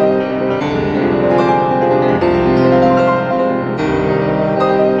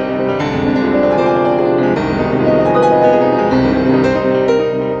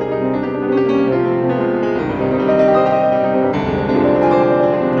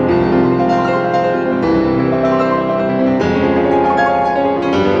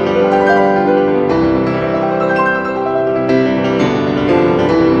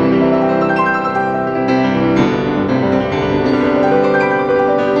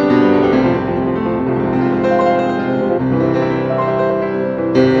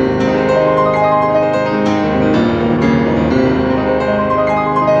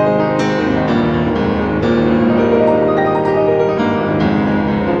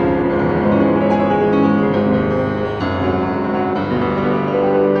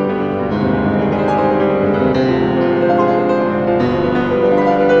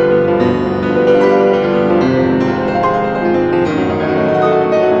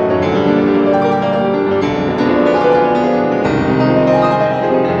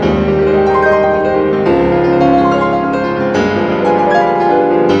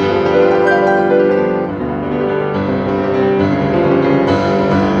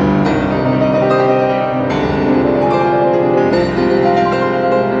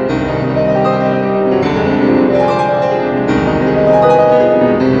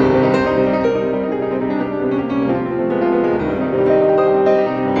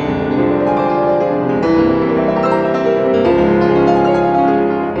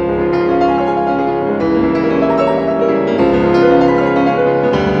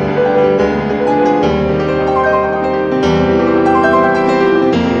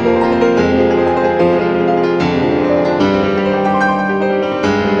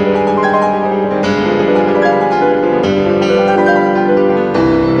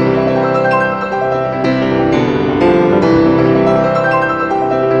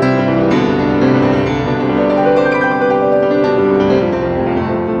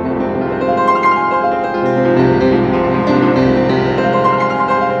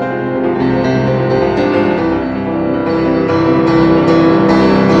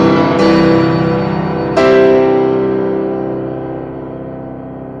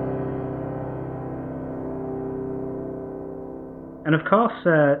 And of course,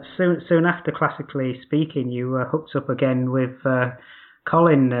 soon after Classically Speaking, you were hooked up again with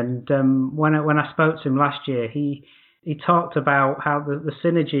Colin. And when I spoke to him last year, he talked about how the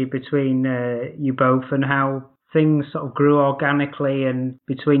synergy between you both and how things sort of grew organically and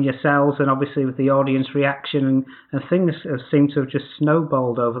between yourselves and obviously with the audience reaction and things have seemed to have just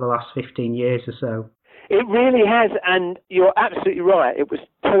snowballed over the last 15 years or so. It really has, and you're absolutely right. It was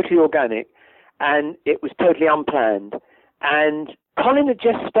totally organic and it was totally unplanned. And Colin had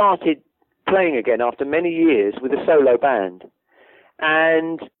just started playing again after many years with a solo band.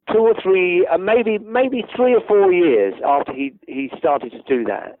 And 2 or 3, maybe 3 or 4 years after he started to do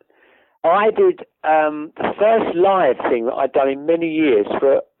that, I did the first live thing that I'd done in many years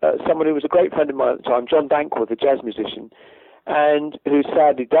for someone who was a great friend of mine at the time, John Dankworth, a jazz musician, and who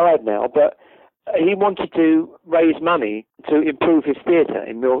sadly died now. But he wanted to raise money to improve his theatre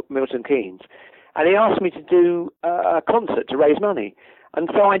in Milton Keynes. And he asked me to do a concert to raise money. And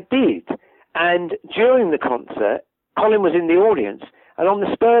so I did. And during the concert, Colin was in the audience, and on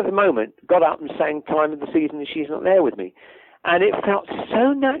the spur of the moment, got up and sang Time of the Season and She's Not There With Me. And it felt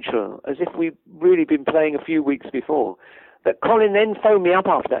so natural, as if we'd really been playing a few weeks before, that Colin then phoned me up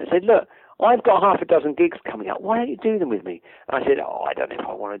after that and said, look, I've got half a dozen gigs coming up. Why don't you do them with me? And I said, I don't know if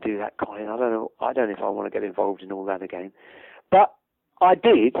I want to do that, Colin. I don't know if I want to get involved in all that again. But I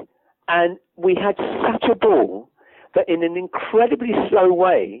did, and we had such a ball that in an incredibly slow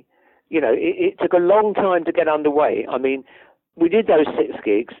way, it took a long time to get underway. I mean, we did those 6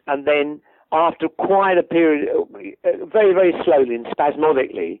 gigs, and then after quite a period, very, very slowly and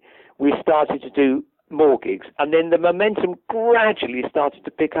spasmodically, we started to do more gigs. And then the momentum gradually started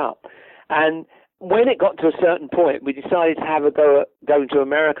to pick up. And when it got to a certain point, we decided to have a go at going to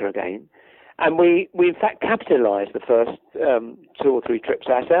America again. And we in fact capitalized the first 2 or 3 trips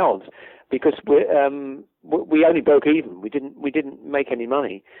ourselves, because we only broke even. We didn't make any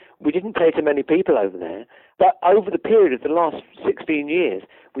money. We didn't play to many people over there. But over the period of the last 16 years,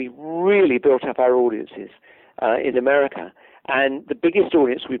 we really built up our audiences in America. And the biggest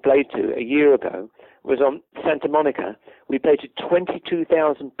audience we played to a year ago was on Santa Monica. We played to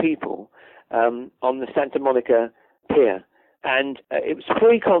 22,000 people on the Santa Monica Pier. And it was a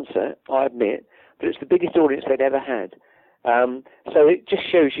free concert, I admit, but it's the biggest audience they'd ever had. So it just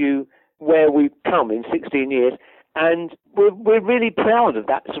shows you where we've come in 16 years, and we're really proud of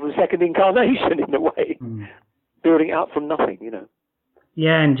that sort of second incarnation in a way, building it up from nothing,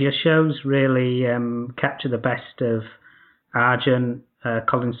 Yeah, and your shows really capture the best of Argent,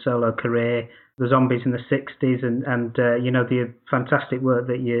 Colin's solo career, the Zombies in the 60s, and the fantastic work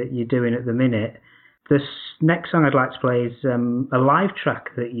that you're doing at the minute. This next song I'd like to play is a live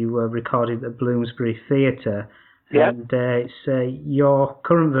track that you recorded at Bloomsbury Theatre. Yeah. And it's your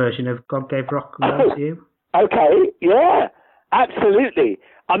current version of God Gave Rock and Roll to You. Okay, yeah, absolutely.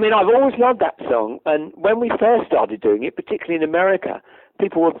 I mean, I've always loved that song, and when we first started doing it, particularly in America,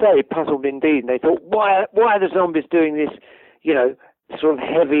 people were very puzzled indeed, and they thought, why are the Zombies doing this, sort of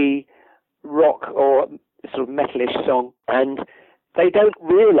heavy rock or sort of metalish song? And they don't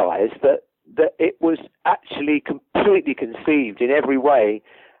realise that it was actually completely conceived in every way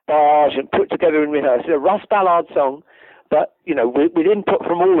by Argent, put together in rehearsal. It's a Russ Ballard song, but, with input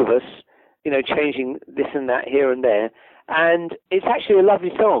from all of us, changing this and that here and there. And it's actually a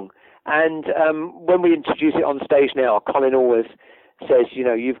lovely song. And when we introduce it on stage now, Colin always says,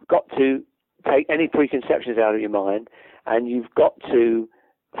 you've got to take any preconceptions out of your mind, and you've got to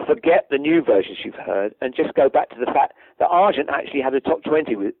forget the new versions you've heard and just go back to the fact that Argent actually had a top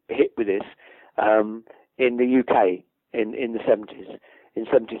 20 hit with this in the UK in the 70s. In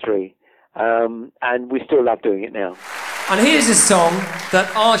 73, and we still love doing it now. And here's a song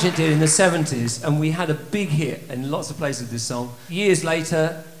that Argent did in the 70s, and we had a big hit in lots of places with this song. Years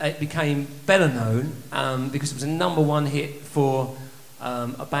later, it became better known because it was a #1 hit for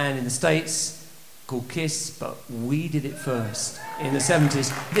a band in the States called Kiss, but we did it first in the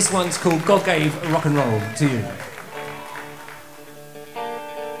 70s. This one's called God Gave Rock and Roll to You.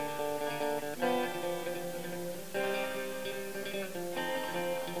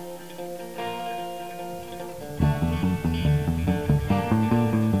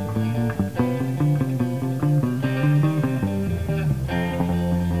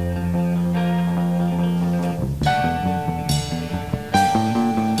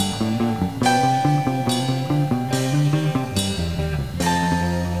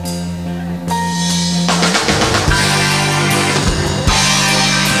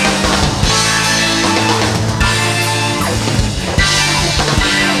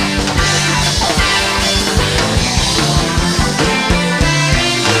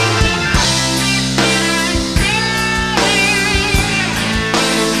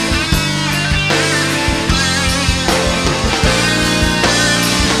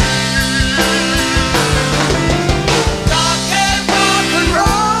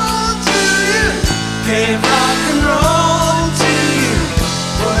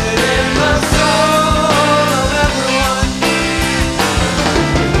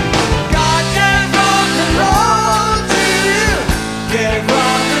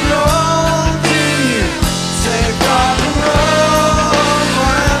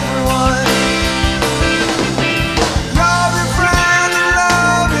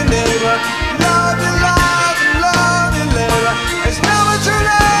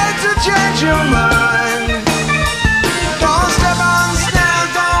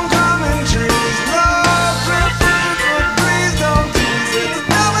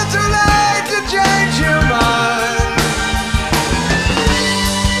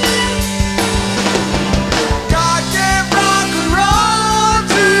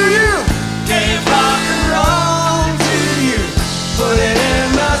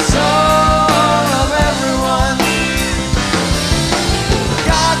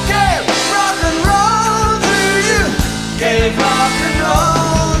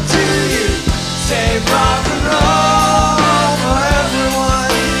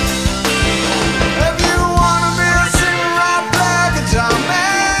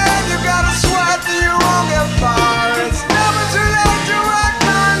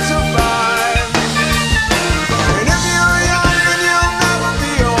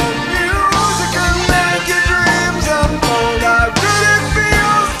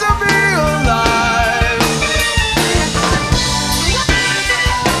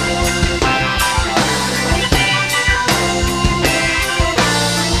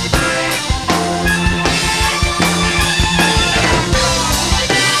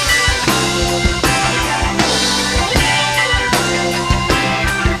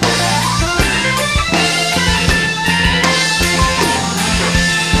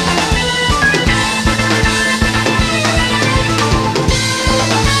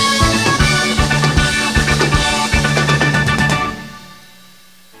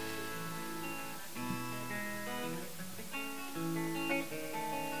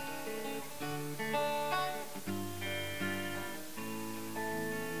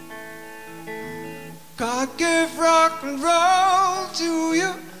 God gave rock and roll to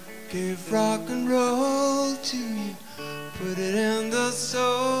you, gave rock and roll to you, put it in the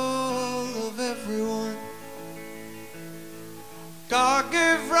soul of everyone. God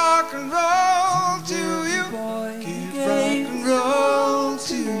gave rock and roll to you, gave rock and roll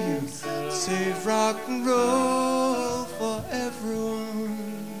to you, save rock and roll for everyone.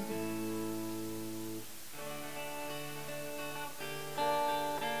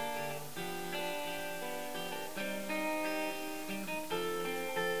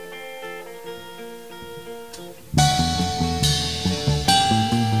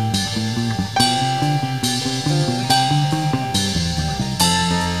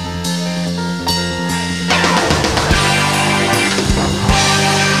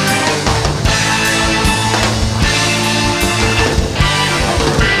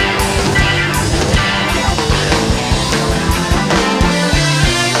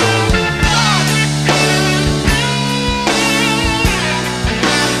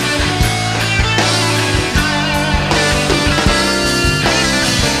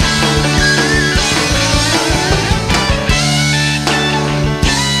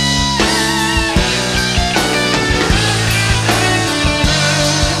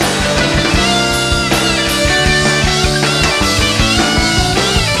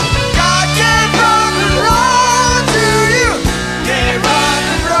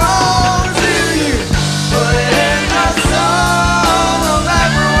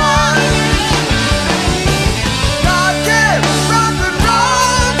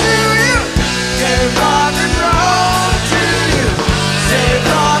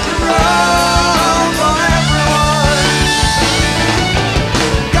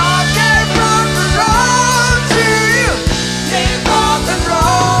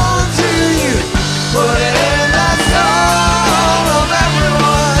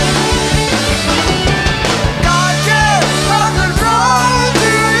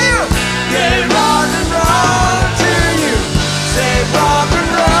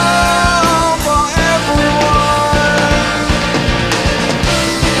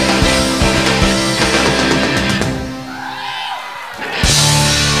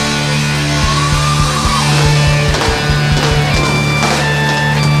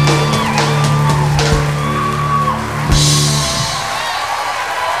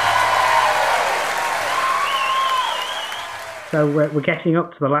 So we're getting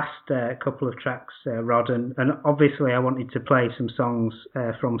up to the last couple of tracks, Rod, and obviously I wanted to play some songs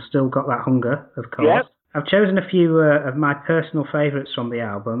from Still Got That Hunger, of course. Yep. I've chosen a few of my personal favourites from the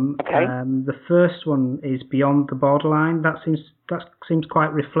album. Okay. The first one is Beyond the Borderline. That seems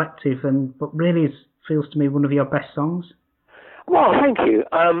quite reflective, but really feels to me one of your best songs. Well, thank you.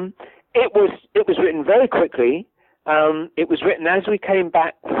 It was written very quickly. It was written as we came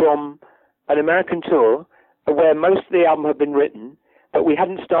back from an American tour, where most of the album had been written, but we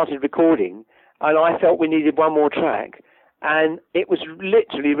hadn't started recording, and I felt we needed one more track, and it was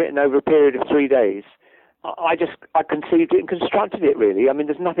literally written over a period of 3 days. I conceived it and constructed it, really. I mean,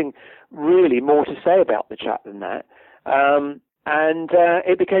 there's nothing really more to say about the track than that. And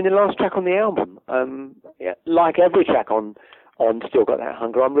it became the last track on the album. Like every track on Still Got That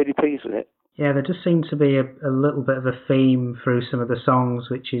Hunger, I'm really pleased with it. Yeah, there just seemed to be a little bit of a theme through some of the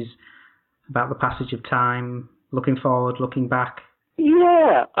songs, which is about the passage of time, looking forward, looking back.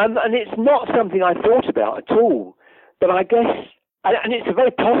 Yeah, and it's not something I thought about at all. But I guess, and it's a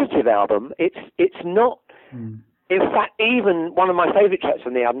very positive album. It's not. In fact, even one of my favourite tracks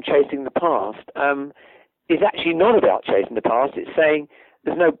on the album, Chasing the Past, is actually not about chasing the past. It's saying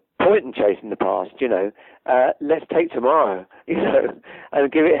there's no point in chasing the past, let's take tomorrow,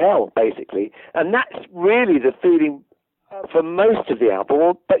 and give it hell, basically. And that's really the feeling for most of the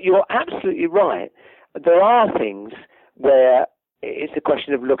album. But you're absolutely right. There are things where it's a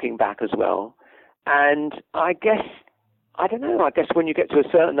question of looking back as well. And I guess when you get to a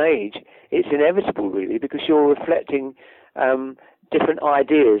certain age, it's inevitable, really, because you're reflecting different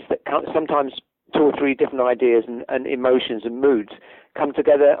ideas that sometimes 2 or 3 different ideas and emotions and moods come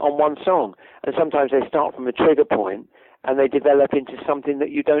together on one song. And sometimes they start from a trigger point and they develop into something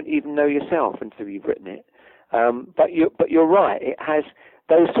that you don't even know yourself until you've written it. But you're right. It has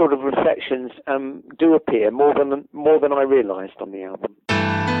those sort of reflections do appear more than I realised on the album.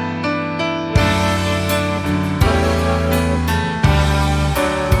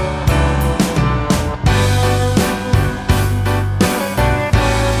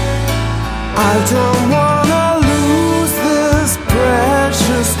 I don't wanna lose this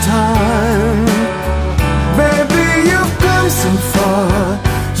precious time. Baby, you've come so far.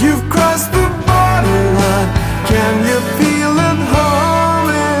 You've crossed the borderline. Can you feel it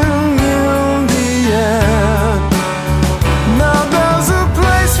humming in the air?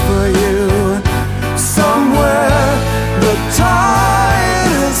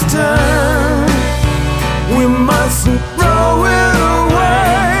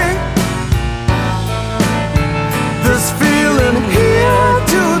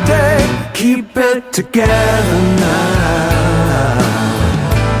 together now.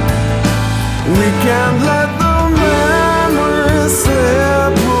 We can't let the memories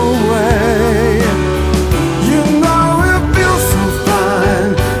slip away. You know it feels so fine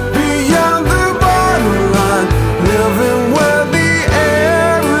beyond the borderline, living where the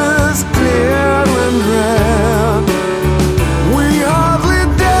air is clear and red. We hardly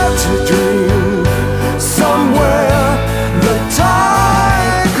dare to dream somewhere the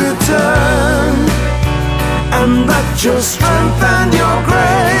tide could turn, and that your strength and your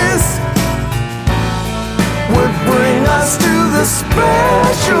grace would bring us to the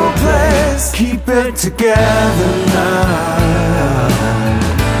special place. Keep it together now.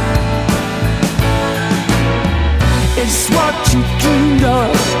 It's what you dreamed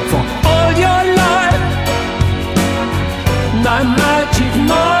of for all your life. My magic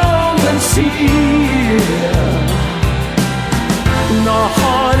moments here. No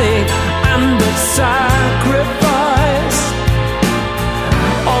heartache and the sacrifice,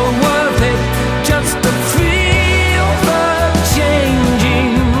 all worth it just to feel the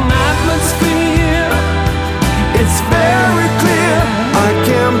changing atmosphere. It's very clear I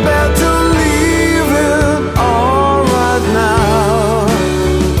can't bear to leave it all right now.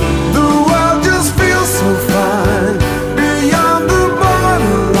 The world just feels so fine beyond the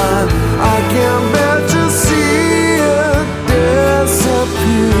borderline. I can't bear to see it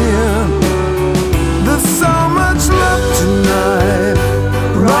disappear. There's so much love tonight,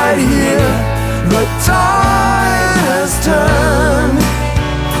 right here. The tide has turned.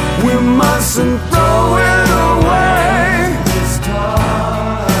 We mustn't throw it away.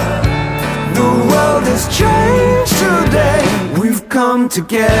 The world has changed today. We've come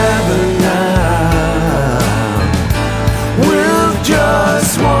together now with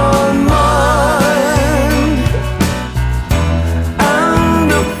just one mind,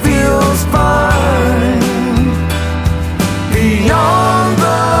 and it feels fine beyond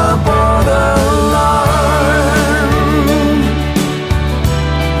the borderline.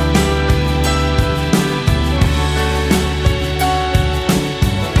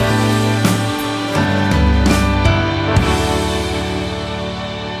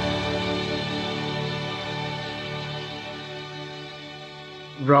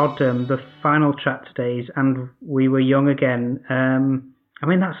 Rod, the final track today is And We Were Young Again. I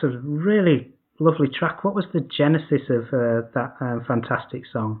mean, that's a really lovely track. What was the genesis of that fantastic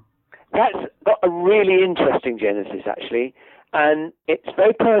song? That's got a really interesting genesis, actually, and it's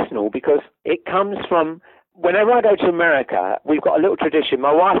very personal because it comes from whenever I go to America. We've got a little tradition.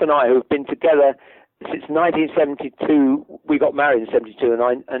 My wife and I, who've been together since 1972, we got married in 72, and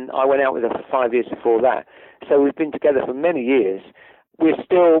I went out with her for 5 years before that. So we've been together for many years. We're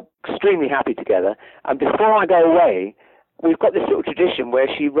still extremely happy together. And before I go away, we've got this little tradition where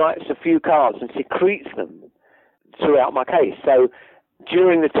she writes a few cards and secretes them throughout my case. So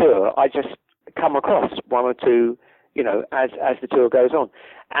during the tour, I just come across one or two, you know, as the tour goes on.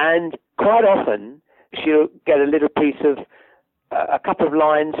 And quite often, she'll get a little piece of a couple of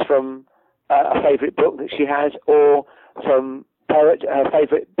lines from a favourite book that she has, or from her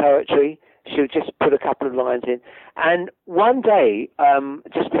favourite poetry. She'll just put a couple of lines in. And one day,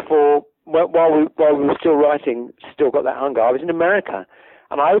 just before, while we were still writing, Still Got That Hunger, I was in America,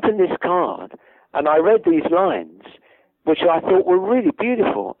 and I opened this card, and I read these lines, which I thought were really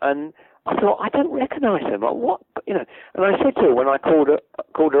beautiful. And I thought, I don't recognise them. What, you know? And I said to her when I called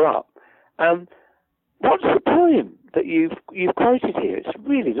her up, what's the poem that you've quoted here? It's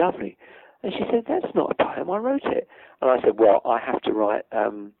really lovely. And she said, that's not a poem. I wrote it. And I said, well, I have to write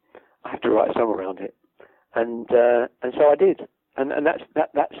a song around it. And so I did. And that's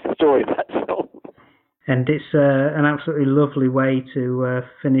the story of that song. And it's an absolutely lovely way to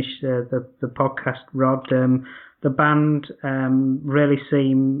finish the podcast, Rod. The band really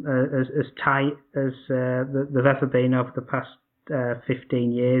seem as tight as they've ever been over the past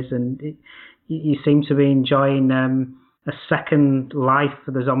 15 years, and you seem to be enjoying a second life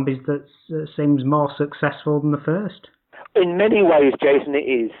for the Zombies that seems more successful than the first. In many ways, Jason, it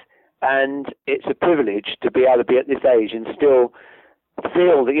is. And it's a privilege to be able to be at this age and still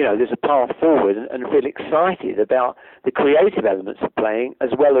feel that, you know, there's a path forward, and feel excited about the creative elements of playing, as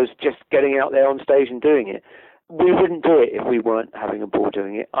well as just getting out there on stage and doing it. We wouldn't do it if we weren't having a ball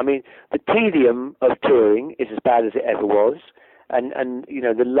doing it. I mean, the tedium of touring is as bad as it ever was, and you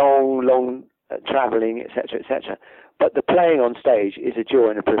know, the long travelling, etc., etc. But the playing on stage is a joy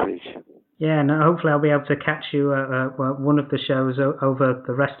and a privilege. Yeah, and hopefully I'll be able to catch you at one of the shows over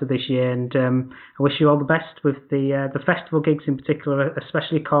the rest of this year, and I wish you all the best with the festival gigs in particular,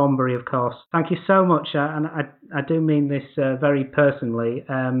 especially Cornbury, of course. Thank you so much, and I do mean this very personally.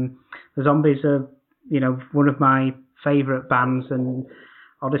 The Zombies are one of my favourite bands, and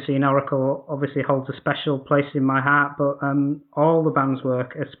Odyssey and Oracle obviously holds a special place in my heart, but all the band's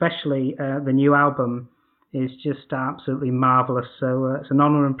work, especially the new album, is just absolutely marvellous. So it's an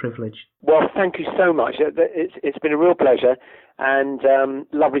honour and privilege. Well, thank you so much. It's been a real pleasure, and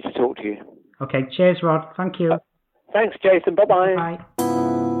lovely to talk to you. Okay, cheers, Rod. Thank you. Thanks, Jason. Bye-bye. Bye.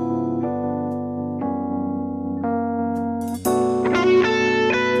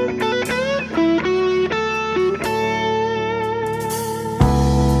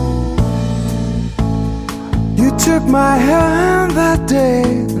 You took my hand that day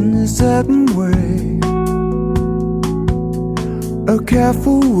in a certain way, a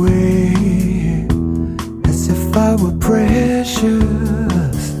careful way, as if I were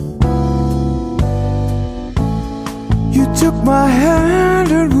precious. You took my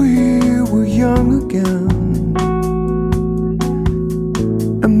hand and we were young again,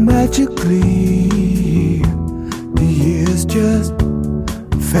 and magically the years just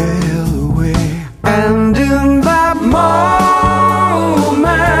fell away. And in that moment,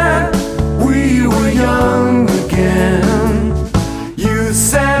 we were young again. You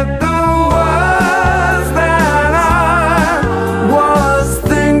said the words that I was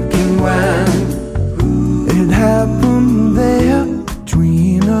thinking when it happened there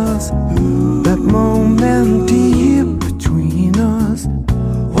between us. That moment deep between us.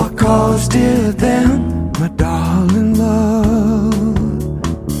 What caused it then, my darling love?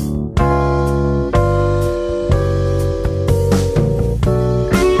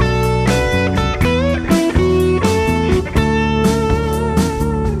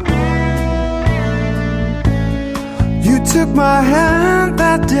 Took my hand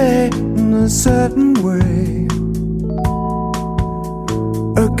that day in a certain way,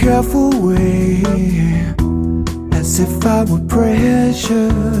 a careful way, as if I were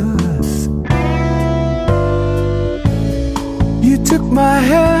precious. You took my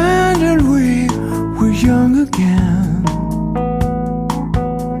hand and we were young again.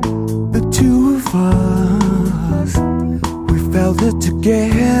 The two of us, we felt it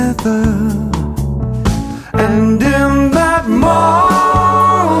together. And in that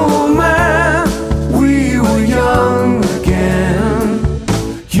moment, we were young again.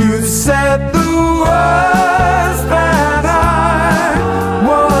 You said the words that I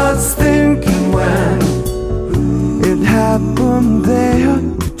was thinking when it happened there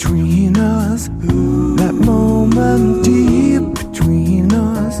between us. That moment deep between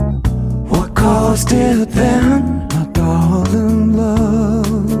us. What caused it then, my darling love?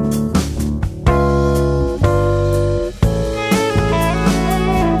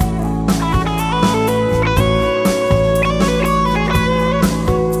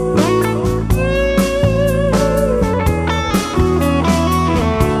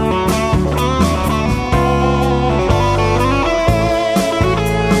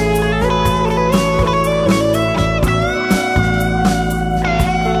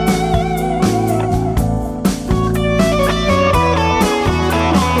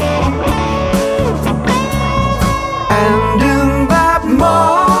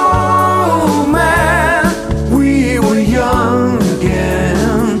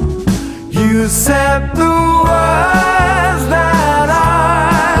 Said the words that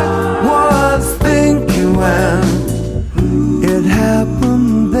I was thinking when it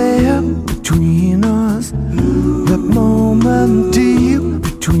happened there between us. That moment deep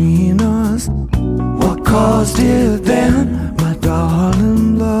between us. What caused it then, my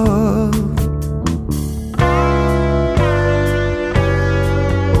darling love?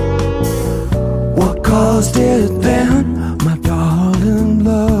 What caused it then, my darling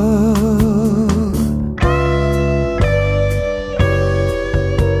love?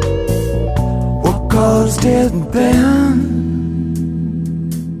 Caused it then,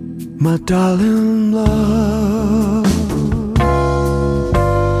 my darling love?